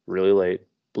drafted really late,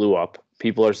 blew up.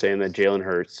 People are saying that Jalen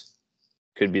Hurts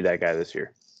could be that guy this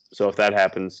year. So if that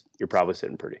happens, you're probably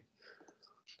sitting pretty.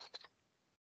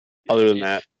 Other than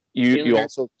that, you Jalen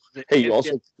Hurts- also you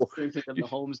also of the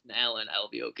Holmes and Allen, I'll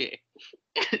be okay.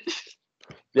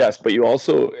 yes, but you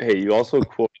also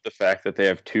quote the fact that they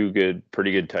have 2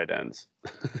 pretty good tight ends.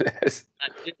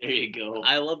 There you go.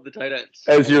 I love the tight ends.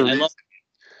 As your I love.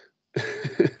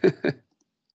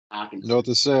 You know what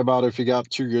to say about if you got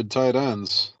 2 good tight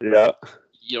ends? yeah.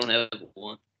 You don't have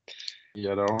one.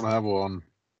 Yeah, I don't have one.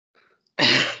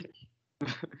 Did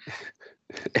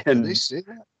And they say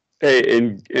that?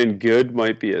 hey, and good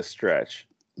might be a stretch,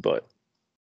 but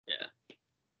Yeah.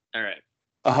 All right.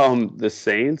 the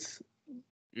Saints.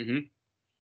 Mm-hmm.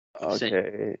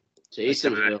 Okay.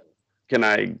 Taysom Hill. Can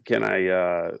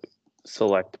I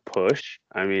select push?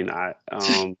 I mean,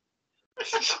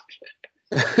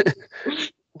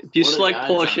 If you What are select the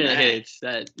odds push on and it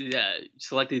that? hits,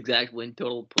 select the exact win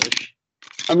total push.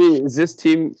 I mean, is this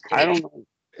team? I don't know.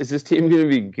 Is this team going to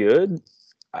be good?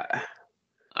 I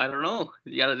don't know.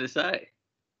 You gotta decide.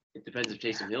 It depends if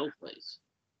Taysom Hill plays.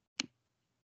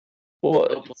 Well,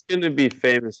 it's going to be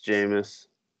famous Jameis.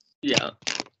 Yeah.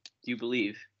 Do you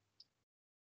believe?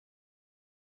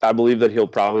 I believe that he'll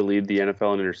probably lead the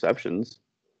NFL in interceptions.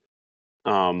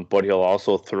 But he'll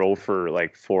also throw for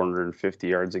like 450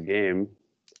 yards a game.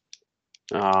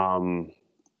 I'll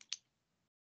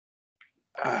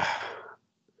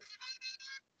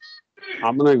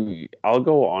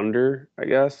go under, I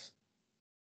guess,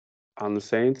 on the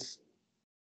Saints.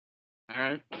 All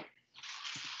right.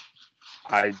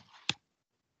 I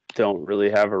don't really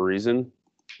have a reason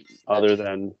other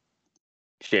than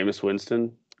Jameis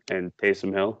Winston and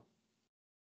Taysom Hill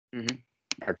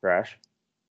are trash.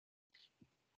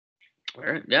 All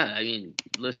right. Yeah. I mean,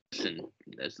 listen,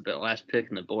 that's the last pick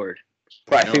on the board.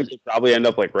 But I think they probably end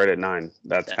up like right at 9.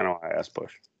 That's kind of why I asked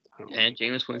push. And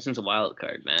Jameis Winston's a wild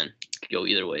card, man. Could go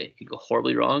either way. Could go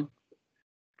horribly wrong.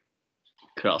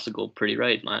 Could also go pretty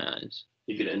right in my eyes.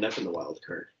 You could end up in the wild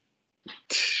card.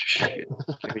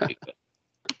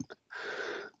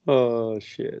 Oh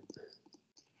shit!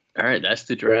 All right, that's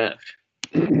the draft.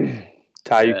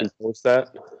 Ty, you can post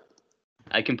that.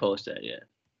 I can post that. Yeah.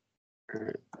 All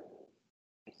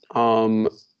right.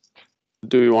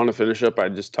 Do we want to finish up by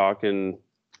just talking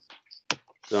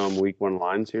some week 1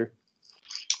 lines here?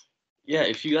 Yeah,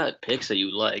 if you got picks that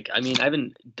you like. I mean, I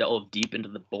haven't delved deep into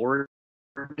the board.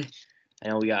 I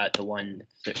know we got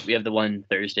we have the one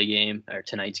Thursday game or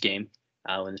tonight's game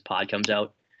when this pod comes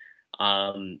out.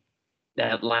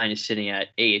 That line is sitting at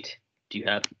 8. Do you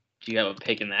have a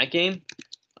pick in that game?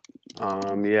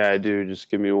 Yeah, I do. Just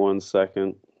give me 1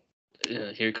 second.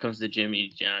 Here comes the Jimmy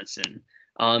Johnson.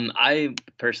 I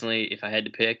personally, if I had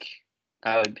to pick,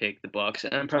 I would pick the Bucks,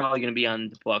 and I'm probably going to be on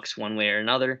the Bucks one way or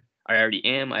another. I already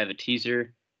am. I have a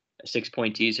teaser, a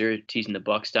 6-point teaser, teasing the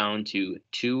Bucks down to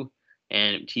 2,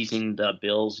 and teasing the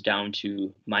Bills down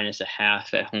to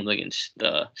 -0.5 at home against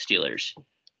the Steelers.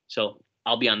 So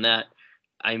I'll be on that.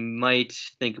 I might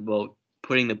think about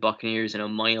putting the Buccaneers in a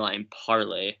moneyline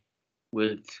parlay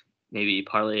with maybe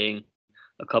parlaying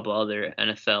a couple other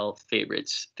NFL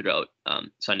favorites throughout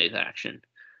Sunday's action.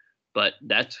 But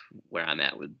that's where I'm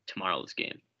at with tomorrow's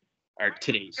game. Or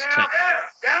today's.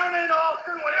 Down in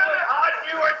Austin when it was hot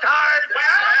and you were tired.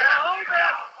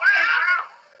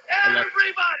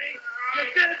 Everybody, you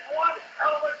did one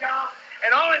hell of a job.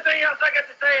 And the only thing else I got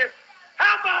to say is,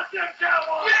 how about them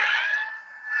Cowboys?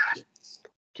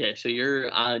 Okay, so you're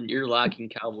locking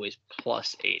Cowboys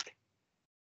 +8.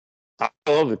 I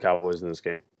love the Cowboys in this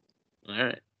game. All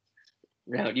right.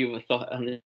 Now, do you have a thought on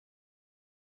this?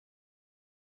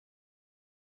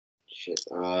 Shit.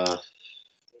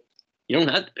 You don't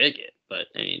have to pick it, but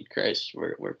I mean, Christ,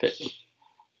 we're picking.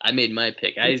 I made my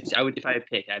pick. I would if I had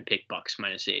pick, I'd pick Bucks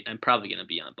 -8. I'm probably gonna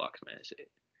be on Bucks -8.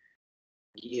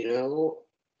 You know,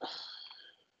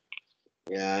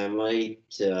 yeah, I might.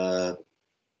 I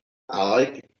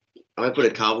might put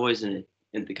a Cowboys in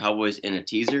the Cowboys in a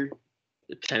teaser.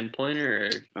 The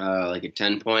 10-pointer or like a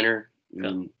 10-pointer.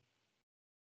 Yeah.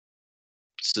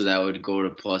 So that would go to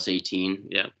 +18.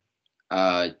 Yeah.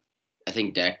 I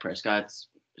think Dak Prescott's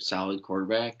a solid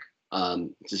quarterback.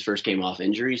 It's his first game off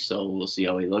injury, so we'll see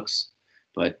how he looks.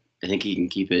 But I think he can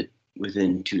keep it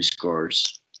within 2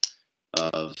 scores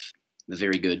of the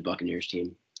very good Buccaneers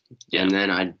team. Yeah. And then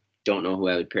I don't know who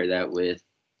I would pair that with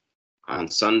on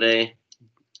Sunday.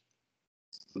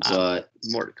 But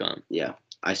more to come. Yeah,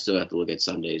 I still have to look at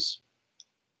Sunday's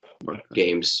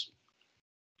games.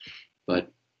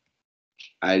 But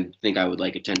I think I would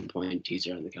like a 10-point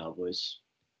teaser on the Cowboys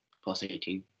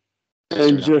 +18.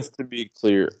 And just to be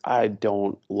clear, I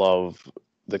don't love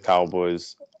the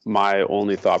Cowboys. My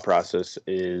only thought process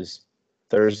is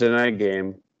Thursday night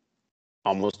game,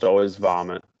 almost always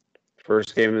vomit.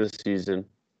 First game of the season,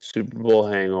 Super Bowl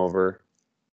hangover.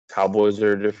 Cowboys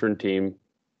are a different team.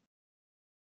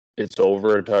 It's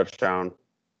over a touchdown.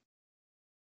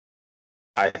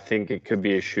 I think it could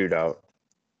be a shootout.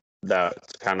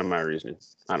 That's kind of my reasoning.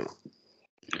 I don't know.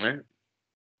 All right.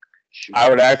 I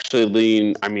would actually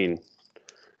lean, I mean,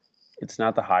 it's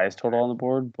not the highest total on the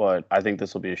board, but I think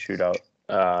this will be a shootout.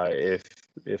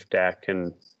 if Dak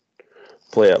can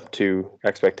play up to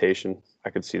expectation, I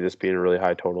could see this being a really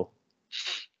high total.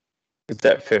 It's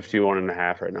at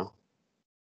 51.5 right now.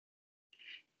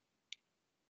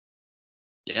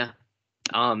 Yeah.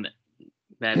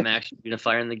 Mad Max, you gonna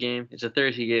fire in the game? It's a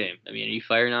Thursday game. I mean, are you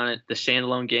firing on it? The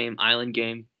standalone game, island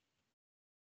game.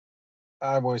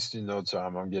 I'm wasting no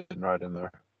time. I'm getting right in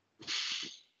there.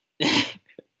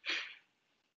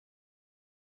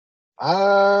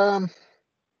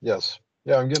 Yes.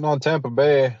 Yeah, I'm getting on Tampa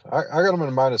Bay. I got them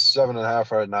in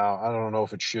 -7.5 right now. I don't know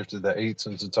if it shifted to 8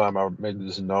 since the time I made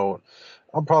this note.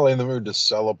 I'm probably in the mood to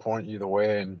sell a point either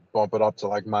way and bump it up to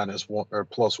like -1 or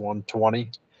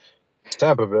 +120. It's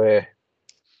Tampa Bay.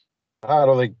 I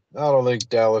don't think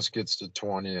Dallas gets to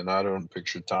 20, and I don't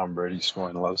picture Tom Brady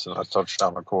scoring less than a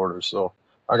touchdown a quarter. So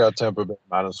I got Tampa Bay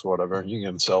minus whatever. You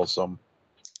can sell some.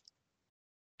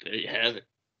 There you have it.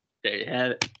 There you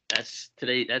have it. That's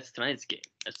tonight's game.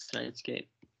 That's tonight's game.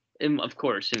 And of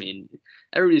course, I mean,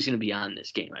 everybody's going to be on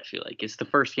this game, I feel like. It's the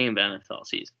first game of the NFL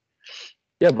season.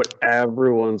 Yeah, but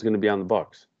everyone's going to be on the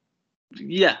Bucks.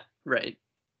 Yeah, right.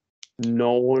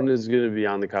 No one is going to be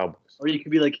on the Cowboys. Or you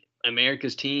could be like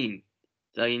America's team.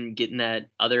 I mean, getting that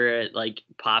other, like,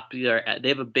 popular. They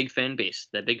have a big fan base.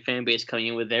 That big fan base coming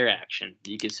in with their action.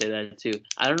 You could say that, too.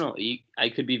 I don't know. I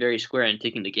could be very square on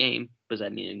taking the game. Does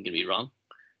that mean I'm going to be wrong?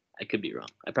 I could be wrong.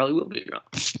 I probably will be wrong.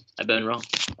 I've been wrong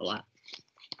a lot.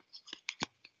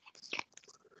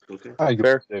 Okay. I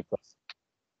Fair. agree.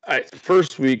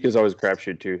 First week is always a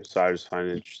crapshoot too, so I just find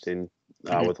it interesting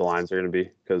Mhm. what the lines are going to be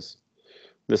because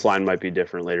this line might be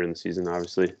different later in the season,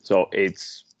 obviously. So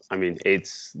eight's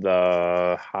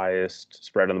the highest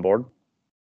spread on the board.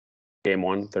 Game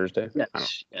 1 Thursday.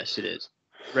 Yes, it is.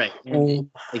 Right. And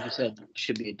like you said, it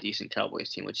should be a decent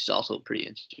Cowboys team, which is also pretty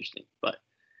interesting. But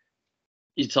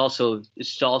it's also,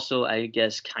 I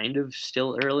guess, kind of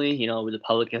still early. You know, the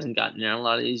public hasn't gotten in on a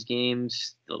lot of these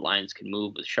games. The lines can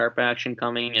move with sharp action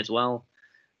coming as well.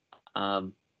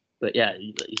 But yeah,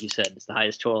 like you said, it's the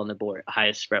highest total on the board,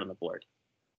 highest spread on the board,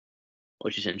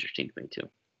 which is interesting to me too.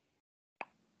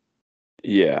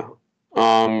 Yeah.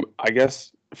 I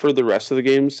guess for the rest of the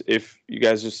games, if you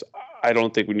guys just, I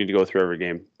don't think we need to go through every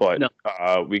game, but No.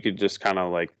 We could just kind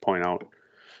of like point out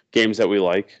games that we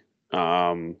like,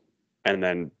 and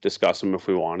then discuss them if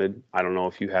we wanted. I don't know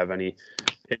if you have any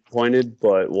pinpointed,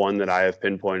 but one that I have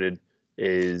pinpointed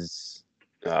is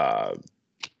I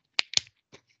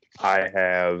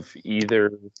have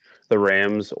either the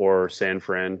Rams or San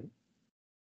Fran.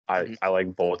 I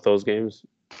like both those games.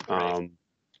 Right.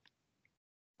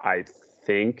 I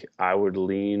think I would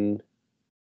lean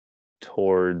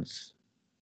towards.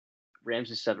 Rams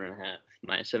is 7.5.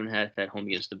 Minus 7.5 at home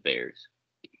against the Bears.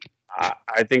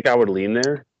 I think I would lean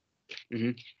there.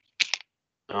 Mhm.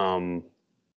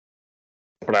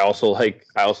 But I also like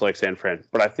San Fran.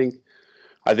 But I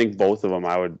think both of them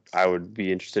I would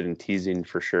be interested in teasing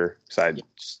for sure.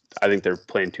 Because I think they're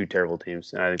playing two terrible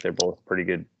teams, and I think they're both pretty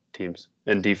good teams.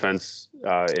 And defense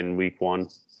in week 1.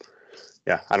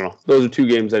 Yeah, I don't know. Those are two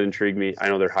games that intrigue me. I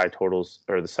know they're high totals,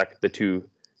 or the two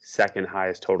second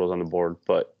highest totals on the board,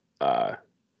 but I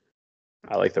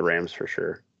like the Rams for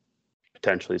sure.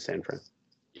 Potentially San Fran.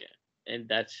 Yeah, and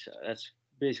that's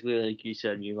basically like you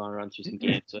said. You want to run through some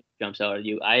games, so it jumps out at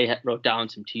you. I wrote down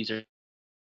some teaser.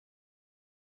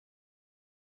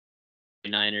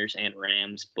 Niners and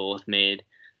Rams both made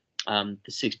the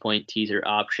 6-point teaser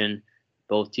option,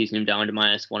 both teasing them down to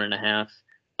 -1.5.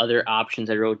 Other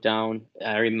options I wrote down,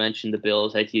 I already mentioned the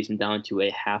Bills. I teased them down to a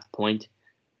 0.5 point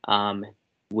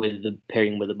with the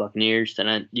pairing with the Buccaneers.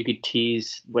 Then you could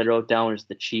tease what I wrote down is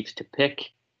the Chiefs to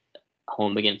pick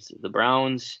home against the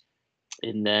Browns.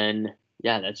 And then,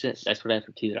 yeah, that's it. That's what I have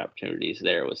for teaser opportunities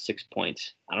there was 6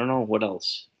 points. I don't know what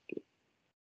else.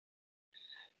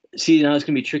 See, now it's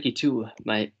going to be tricky too,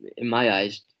 in my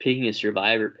eyes, picking a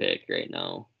survivor pick right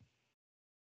now.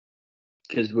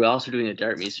 Because we're also doing a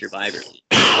Dart Me Survivor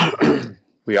League.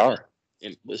 We are.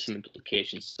 With some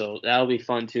implications. So that'll be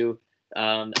fun too.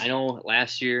 I know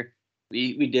last year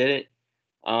we did it.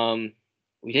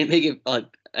 We didn't make it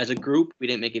as a group. We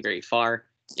didn't make it very far.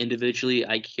 Individually,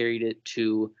 I carried it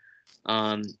to.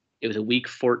 It was a week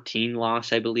 14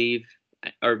 loss, I believe,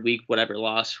 or week whatever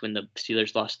loss when the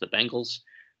Steelers lost to the Bengals.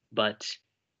 But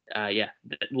yeah,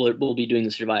 we'll be doing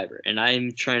the Survivor, and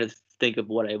I'm trying to think of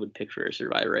what I would pick for a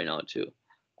Survivor right now too.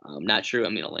 I'm not sure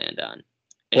I'm going to land on.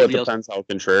 Well, it depends how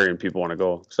contrarian people want to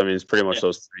go. So I mean, it's pretty much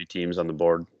those three teams on the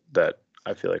board that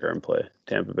I feel like are in play: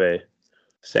 Tampa Bay,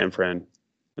 San Fran,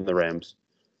 and the Rams.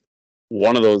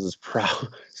 One of those is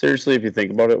seriously, if you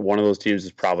think about it, one of those teams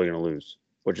is probably going to lose,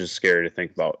 which is scary to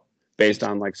think about. Based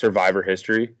on like Survivor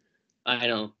history, I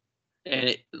know.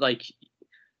 And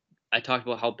I talked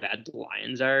about how bad the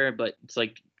Lions are, but it's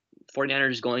like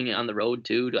 49ers going on the road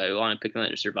too. Do I want to pick them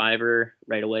as a survivor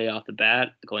right away off the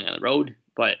bat going on the road?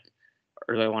 Or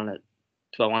do I want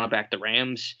to back the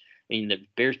Rams? I mean, the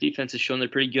Bears defense has shown they're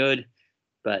pretty good,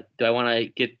 but do I want to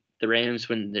get the Rams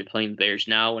when they're playing the Bears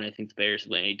now? When I think the Bears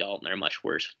with Andy Dalton are much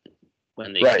worse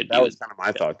when they Right. could That be was kind of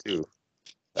my thought too.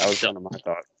 That was kind of my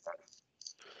thought.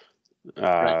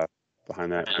 Right.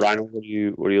 Behind that, Ryan, what do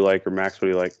you like, or Max, what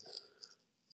do you like?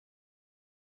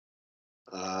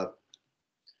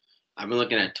 I've been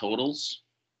looking at totals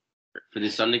for the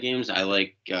Sunday games. I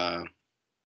like the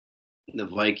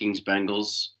Vikings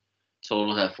Bengals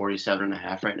total at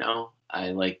 47.5 right now.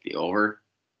 I like the over.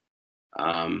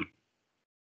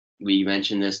 We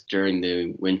mentioned this during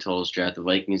the win totals draft. The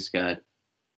Vikings got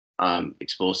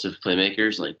explosive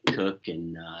playmakers like Cook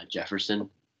and Jefferson,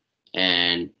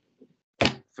 and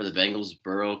for the Bengals,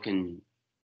 Burrow can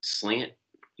sling it.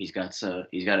 He's got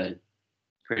a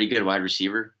pretty good wide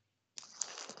receiver.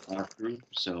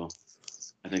 So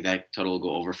I think that total will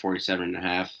go over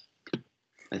 47.5.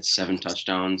 That's 7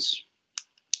 touchdowns.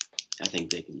 I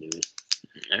think they can do it.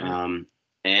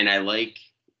 And I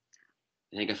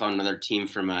think I found another team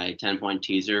for my 10-point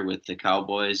teaser with the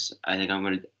Cowboys. I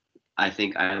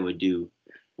think I would do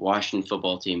Washington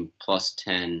football team plus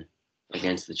 10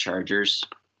 against the Chargers.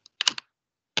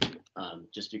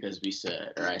 Just because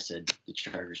I said the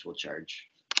Chargers will charge,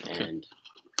 and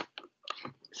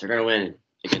if they're gonna win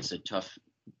against a tough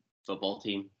football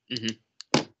team,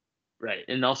 right,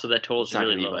 and also that total is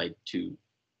really low by 2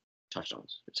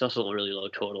 touchdowns. It's also a really low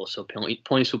total, so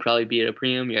points will probably be at a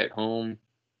premium. You're at home,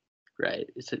 right?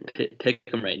 It's a pick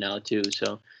them right now too,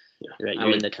 so right,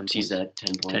 you're in the 10 points. At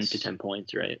 10 points. 10 to 10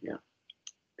 points, right? Yeah.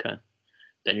 Okay.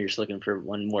 Then you're just looking for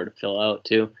one more to fill out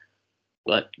too.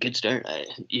 But good start.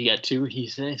 You got 2, he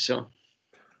say, so.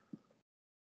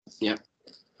 Yep.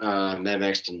 Matt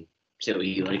Max can say what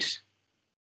he likes.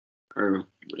 Or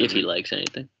if he likes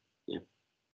anything. Yeah.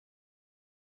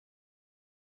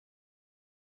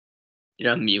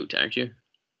 You're on mute, aren't you?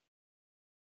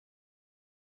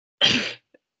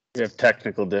 We have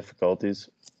technical difficulties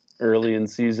early in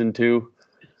season 2.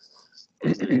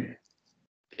 It's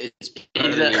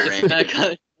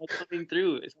not coming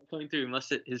through. It's not coming through.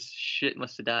 His shit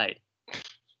must have died.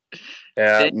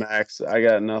 Yeah, Max, I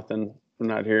got nothing. I'm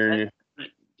not hearing you.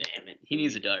 Damn it. He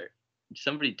needs a dart.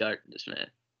 Somebody dart this man.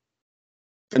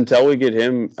 Until we get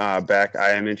him back,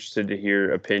 I am interested to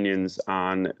hear opinions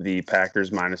on the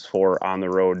Packers -4 on the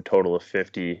road, total of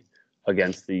 50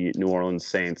 against the New Orleans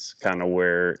Saints. Kind of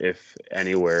where, if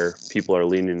anywhere, people are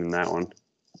leaning in that one.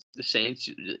 The Saints,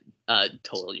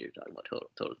 total. You're talking about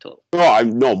total.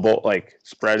 No, both like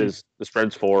the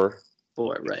spread's 4.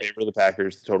 4, In right? favor of the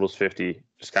Packers, the total's 50.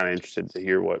 Just kind of interested to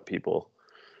hear what people.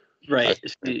 Right.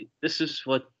 This is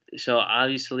what. So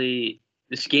obviously,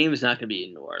 this game is not going to be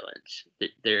in New Orleans.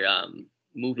 They're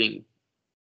moving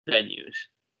venues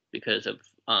because of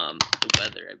the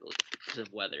weather, I believe. Because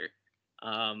of weather.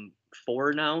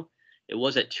 4 now. It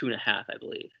was at 2.5, I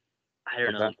believe. I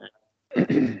don't know.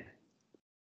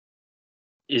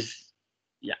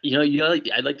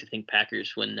 I'd like to think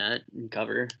Packers win that and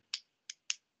cover.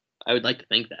 I would like to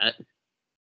think that.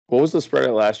 What was the spread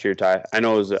at last year, Ty? I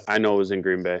know it was in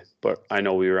Green Bay, but I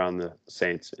know we were on the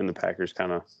Saints and the Packers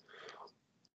kind of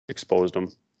exposed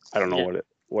them. I don't know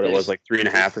what it was, like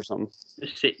 3.5 or something.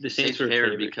 The Saints were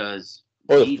favored because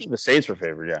the Saints were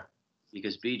favored, yeah.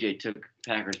 Because BJ took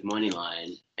Packers money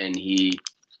line and he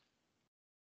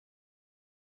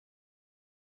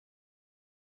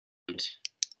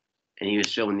was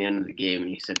showing the end of the game and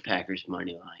he said Packers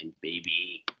money line,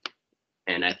 baby.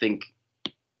 And I think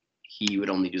he would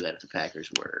only do that if the Packers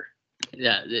were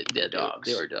dogs.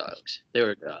 They were dogs. They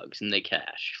were dogs, and they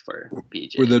cashed for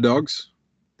BJ. Were they dogs?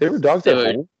 They were dogs at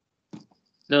home?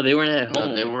 No, they weren't at home.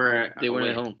 No, they weren't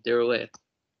at home. They were away.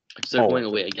 So they're going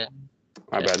away again.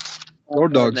 My bad. Or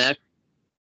dogs.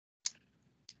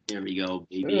 There we go,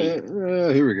 baby.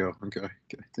 Here we go. Okay.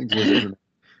 Things are different.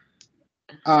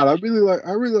 I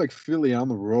really like Philly on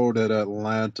the road at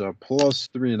Atlanta plus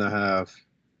 3.5.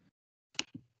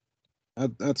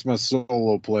 That's my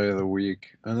solo play of the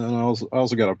week, and then I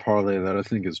also got a parlay that I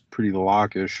think is pretty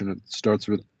lockish, and it starts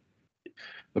with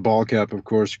the ball cap, of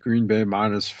course. Green Bay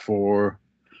 -4.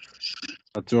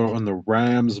 I throw in the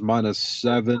Rams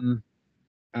 -7,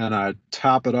 and I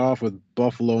top it off with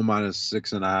Buffalo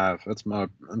 -6.5. That's my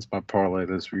parlay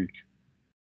this week.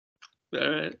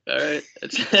 All right.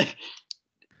 That's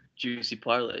juicy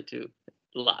parlay too.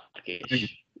 Lockish.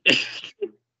 A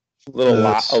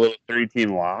little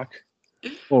 3-team lock.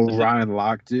 Oh, Ryan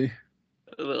Lochte.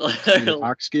 A little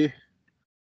Lockski.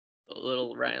 A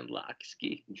little Ryan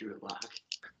Lochte. Drew Lock.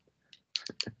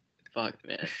 Fuck,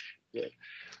 man. Yeah.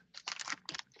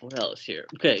 What else here?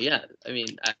 Okay, yeah. I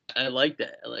mean, I like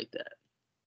that. I like that.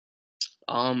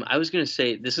 I was gonna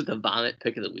say this is the vomit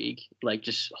pick of the week. Like,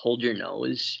 just hold your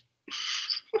nose,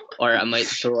 or I might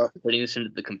throw up putting this into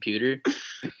the computer.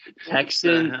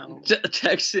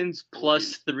 Texans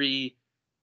 +3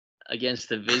 against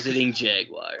the visiting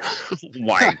Jaguars.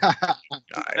 My God.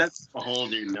 That's a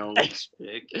hold your nose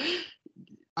pick.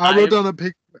 I wrote down a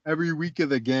pick every week of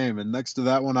the game, and next to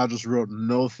that one, I just wrote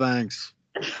no thanks.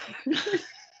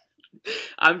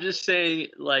 I'm just saying,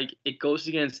 like, it goes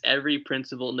against every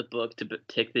principle in the book to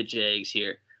pick the Jags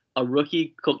here. A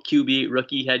rookie QB,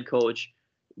 rookie head coach,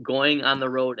 going on the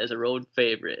road as a road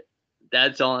favorite.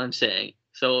 That's all I'm saying.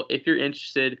 So if you're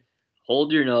interested,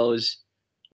 hold your nose,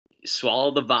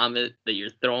 swallow the vomit that you're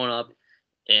throwing up,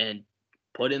 and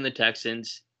put in the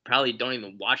Texans. Probably don't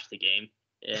even watch the game.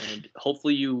 And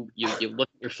hopefully you look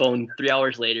at your phone 3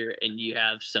 hours later and you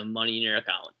have some money in your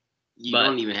account. You But-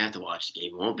 don't even have to watch the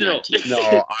game. It won't be No. on TV.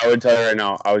 No, I would tell you right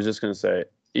now, I was just going to say,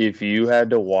 if you had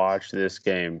to watch this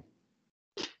game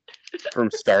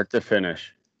from start to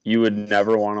finish, you would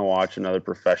never want to watch another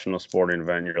professional sporting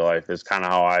event in your life, is kind of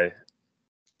how I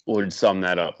would sum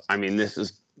that up. I mean,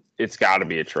 it's got to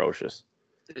be atrocious.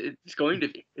 It's going to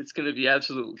be. It's going to be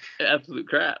absolute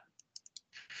crap.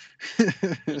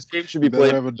 This game should be Better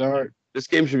played. have a dart. This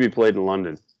game should be played in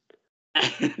London.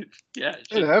 Yeah.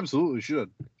 It absolutely should.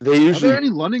 They Are usually there any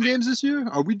London games this year?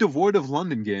 Are we devoid of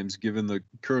London games given the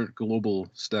current global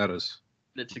status?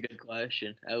 That's a good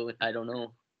question. I don't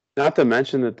know. Not to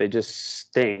mention that they just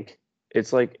stink.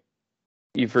 It's like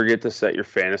you forget to set your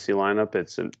fantasy lineup.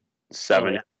 It's a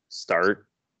 7 start.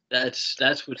 That's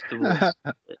what's the worst.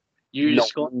 You're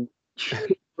just going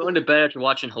to bed after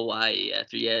watching Hawaii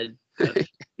after you had a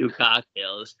few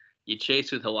cocktails. You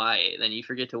chase with Hawaii, then you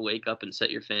forget to wake up and set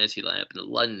your fantasy lineup, and the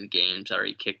London game's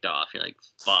already kicked off. You're like,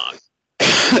 fuck.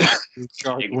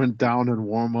 Shark went down in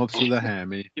warm-ups with a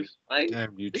hammy. You might,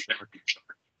 Damn you, Shark.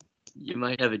 you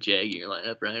might have a Jag in your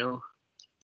lineup, Rhino.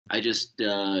 I just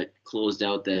closed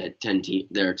out the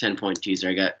 10-point teaser.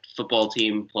 I got football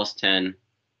team +10,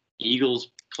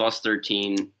 Eagles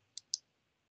 +13,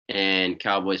 and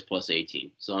Cowboys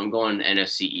 +18. So I'm going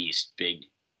NFC East, big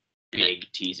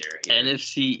teaser here.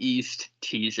 NFC East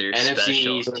teaser NFC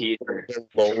special. East teaser.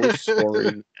 Low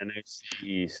scoring NFC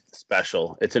East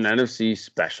special. It's an NFC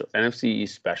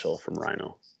East special from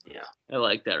Rhino. I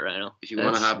like that, Rhino. If you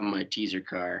want to hop in my teaser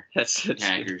car, That's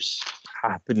Haggers,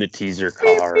 Hop in the teaser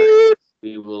car.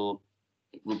 we'll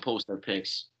post our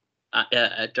picks.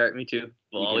 Yeah, at Dart Me Too.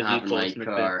 We'll You always can be hop in my posting the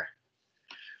car.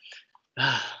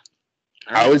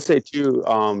 I would say too,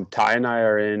 Ty and I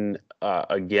are in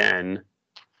again.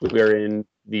 We are in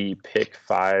the pick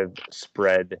 5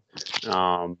 spread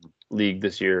league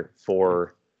this year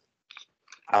for.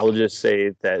 I will just say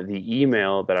that the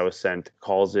email that I was sent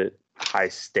calls it high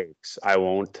stakes. I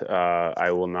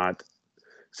will not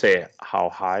say how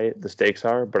high the stakes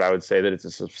are, but I would say that it's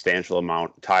a substantial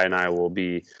amount. Ty and I will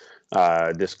be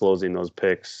disclosing those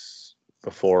picks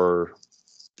before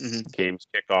games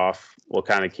kick off. We'll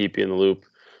kind of keep you in the loop.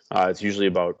 It's usually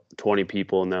about 20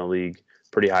 people in that league.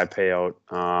 Pretty high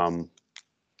payout.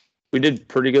 We did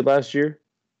pretty good last year.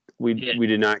 We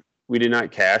did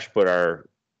not cash, but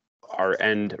our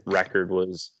end record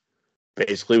was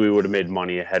basically we would have made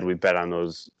money ahead. We bet on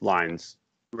those lines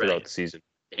throughout the season.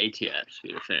 ATS,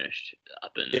 we'd have finished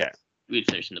up in we'd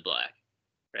finish in the black.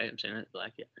 Right? I'm saying that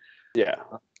black, Yeah.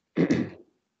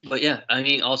 But yeah, I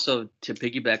mean, also to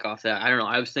piggyback off that, I don't know.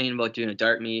 I was thinking about doing a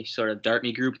Dart Me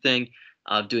group thing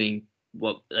of doing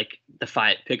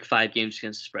pick 5 games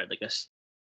against the spread, like a.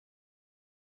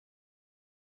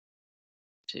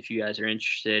 If you guys are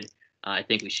interested, I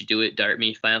think we should do it. Dart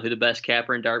Me, find out who the best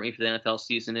capper in Dart Me for the NFL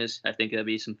season is. I think that'd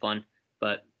be some fun.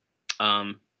 But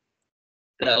that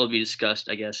will be discussed,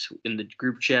 I guess, in the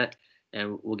group chat,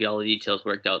 and we'll get all the details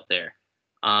worked out there.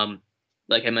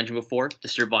 Like I mentioned before, the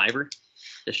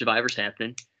Survivor's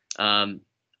happening.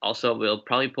 Also, we'll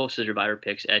probably post the Survivor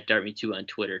picks at DartMe2 on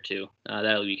Twitter too.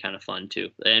 That'll be kind of fun too.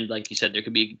 And like you said, there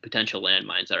could be potential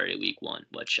landmines already week 1,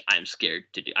 which I'm scared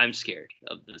to do. I'm scared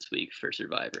of this week for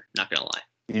Survivor. Not gonna lie.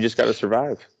 You just got to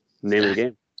survive. Name of the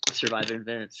game. Survive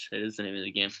Advance. It is the name of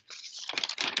the game.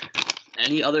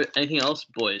 Anything else,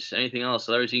 boys? Anything else?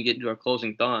 Otherwise, you can get into our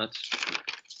closing thoughts.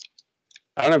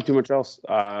 I don't have too much else.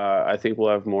 I think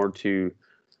we'll have more to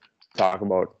talk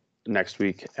about next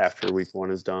week after week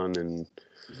 1 is done and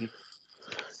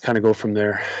kind of go from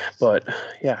there. But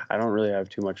yeah, I don't really have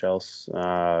too much else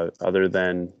other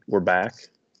than we're back.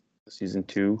 Season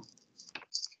 2.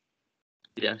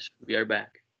 Yes, we are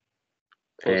back.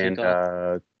 Closing And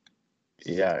thought.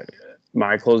 yeah,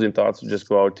 my closing thoughts would just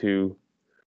go out to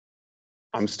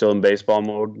I'm still in baseball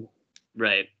mode.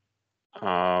 Right.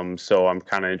 So I'm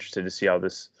kind of interested to see how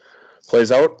this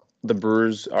plays out. The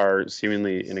Brewers are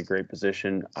seemingly in a great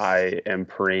position. I am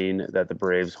praying that the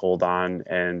Braves hold on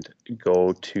and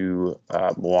go to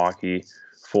Milwaukee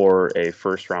for a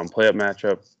first round playoff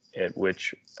matchup, at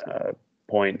which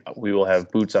point we will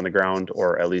have boots on the ground,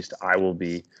 or at least I will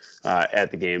be at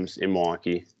the games in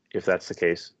Milwaukee if that's the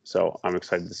case. So I'm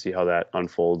excited to see how that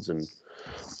unfolds. And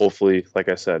hopefully, like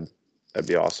I said, that'd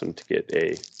be awesome to get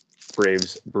a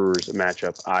Braves Brewers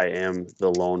matchup. I am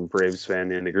the lone Braves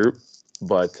fan in the group,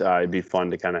 but it'd be fun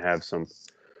to kind of have some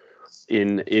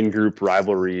in group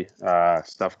rivalry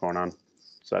stuff going on.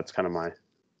 So that's kind of my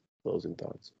closing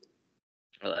thoughts.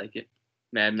 I like it.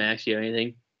 Mad Max, you have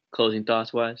anything closing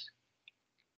thoughts wise?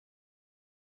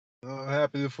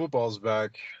 Happy the football's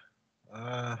back.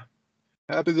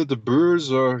 Happy that the Brewers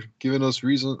are giving us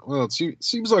reason. Well, it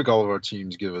seems like all of our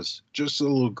teams give us just a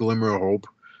little glimmer of hope,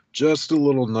 just a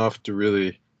little enough to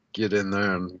really get in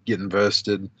there and get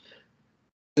invested.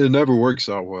 It never works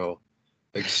out well,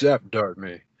 except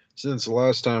Dartmouth. Since the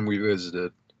last time we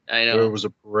visited, I know. there was a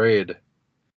parade.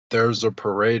 There was a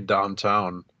parade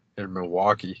downtown in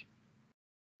Milwaukee.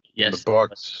 And Yes. the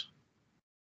Bucks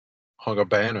hung a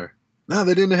banner. No,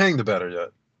 they didn't hang the banner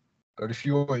yet. But if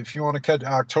you want to catch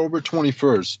October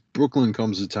 21st, Brooklyn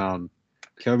comes to town.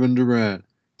 Kevin Durant,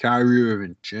 Kyrie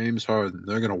Irving, James Harden.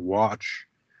 They're gonna watch.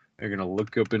 They're gonna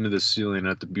look up into the ceiling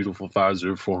at the beautiful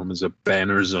Fiserv Forum as a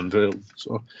banner's unveiled.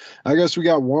 So, I guess we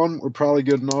got one. We're probably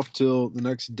good enough till the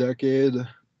next decade.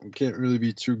 We can't really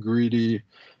be too greedy.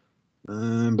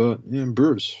 But yeah,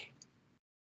 Brewers.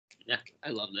 Yeah, I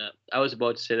love that. I was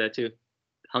about to say that too.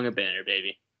 Hung a banner,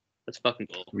 baby. Let's fucking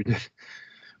go. We did.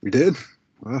 We did.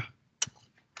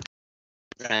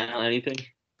 Anything?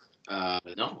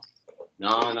 No,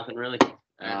 nothing really.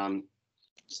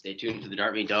 Stay tuned for the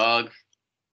Dartmouth Dog.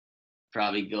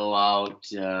 Probably go out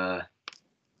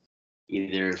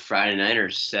either Friday night or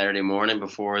Saturday morning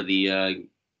before the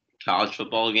college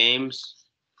football games.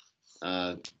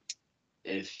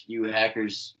 If you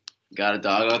hackers got a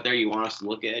dog out there you want us to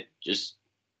look at, just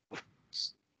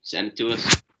send it to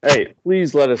us. Hey,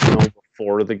 please let us know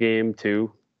before the game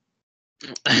too,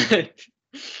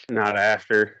 not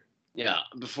after. Yeah,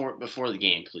 before the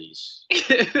game, please.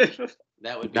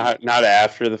 That would be Not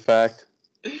after the fact.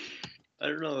 I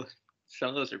don't know. Some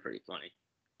of those are pretty funny.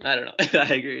 I don't know.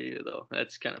 I agree with you though.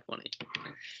 That's kind of funny.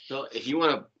 So if you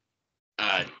want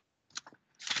to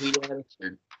tweet at us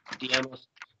or DM us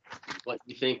what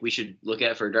you think we should look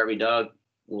at for a Dartmouth Dog,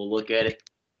 we'll look at it,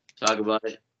 talk about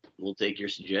it. We'll take your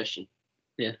suggestion.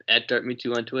 Yeah, at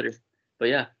Dartmouth2 on Twitter. But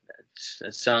yeah,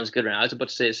 that sounds good. I was about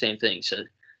to say the same thing. So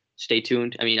stay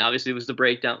tuned. I mean, obviously it was the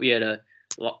breakdown. We had a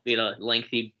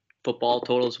lengthy football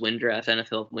totals, win draft,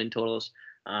 NFL win totals.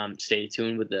 Stay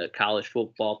tuned with the college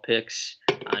football picks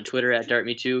on Twitter at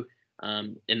Dartmouth2.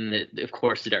 And of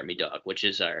course the Dartmouth Dog, which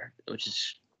is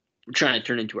we're trying to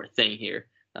turn into our thing here.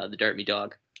 The Dartmouth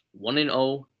Dog,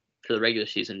 1-0 for the regular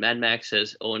season. Mad Max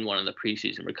says 0-1 in the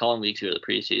preseason. We're calling week 2 of the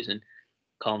preseason.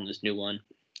 Calling this new one.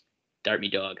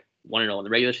 Dartmouth Dog, 1-0 in the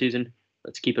regular season.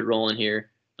 Let's keep it rolling here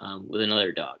with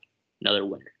another dog, another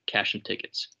winner. Cash some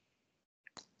tickets.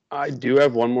 I do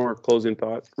have one more closing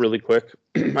thought really quick.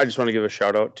 I just want to give a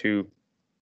shout out to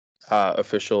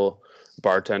official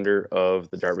bartender of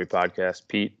the Dartmouth podcast,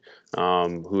 Pete,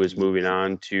 who is moving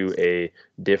on to a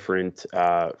different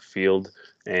field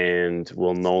and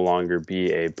will no longer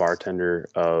be a bartender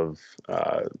of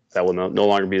that will no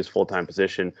longer be his full-time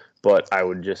position. But I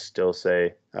would just still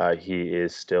say he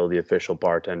is still the official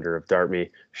bartender of Dartmouth.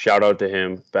 Shout out to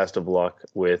him. Best of luck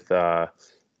with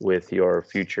your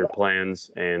future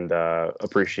plans, and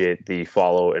appreciate the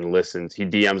follow and listens. He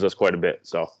DMs us quite a bit,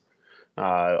 so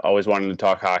always wanting to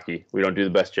talk hockey. We don't do the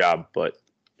best job, but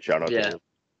shout out to him.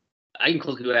 I can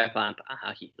close the back on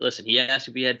hockey. Listen, he asked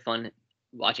if we had fun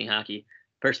watching hockey.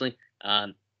 Personally,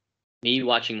 me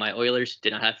watching my Oilers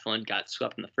did not have fun. Got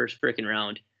swept in the first freaking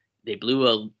round. They blew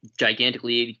a gigantic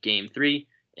lead game 3,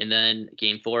 and then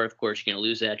game 4, of course, you're going to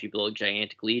lose that if you blow a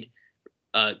gigantic lead.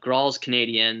 Grawl's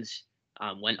Canadiens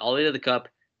went all the way to the cup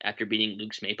after beating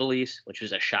Luke's Maple Leafs, which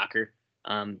was a shocker.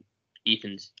 My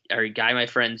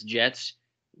friend's Jets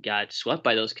got swept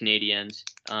by those Canadiens.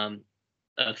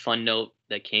 A fun note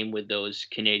that came with those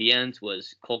Canadiens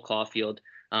was Cole Caulfield,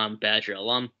 Badger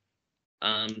alum,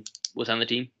 was on the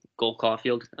team. Cole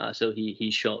Caulfield, so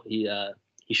he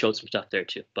showed some stuff there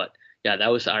too. But yeah,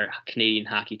 that was our Canadian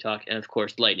hockey talk, and of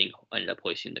course, Lightning ended up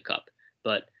hoisting the cup.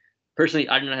 But personally,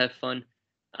 I did not have fun.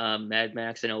 Mad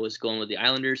Max, I know, was going with the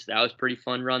Islanders. That was a pretty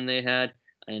fun run they had.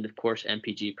 And, of course,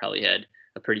 MPG probably had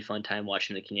a pretty fun time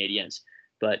watching the Canadiens.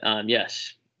 But,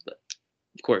 yes,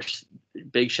 of course,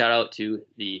 big shout-out to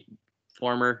the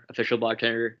former official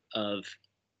bartender of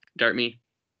Dartme.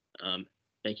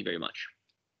 Thank you very much.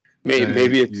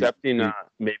 Maybe accepting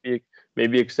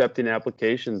maybe accepting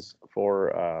applications for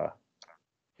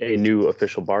a new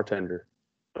official bartender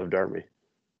of Dartme.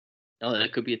 Oh,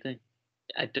 that could be a thing.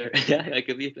 Yeah, that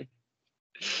could be a thing.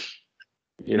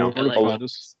 You know, like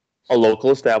a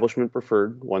local establishment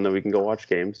preferred, one that we can go watch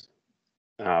games.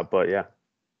 But yeah,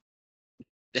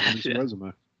 Send me some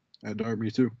resume at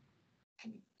Dartme too.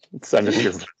 send us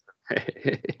your.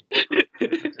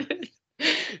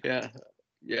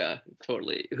 Yeah,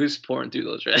 totally. Who's pouring through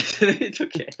those resumes? It's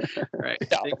okay. All right.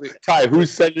 Ty,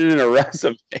 who's sending in a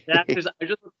resume? I just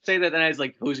say that, then I was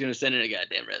like, who's gonna send in a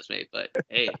goddamn resume? But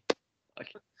hey,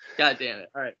 okay. God damn it!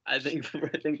 All right, I think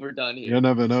we're done here. You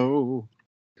never know.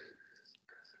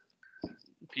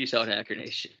 Peace out, Hacker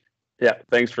Nation. Yeah,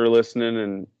 thanks for listening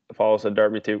and follow us at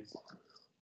Dartme too.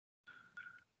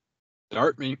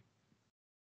 Dartme.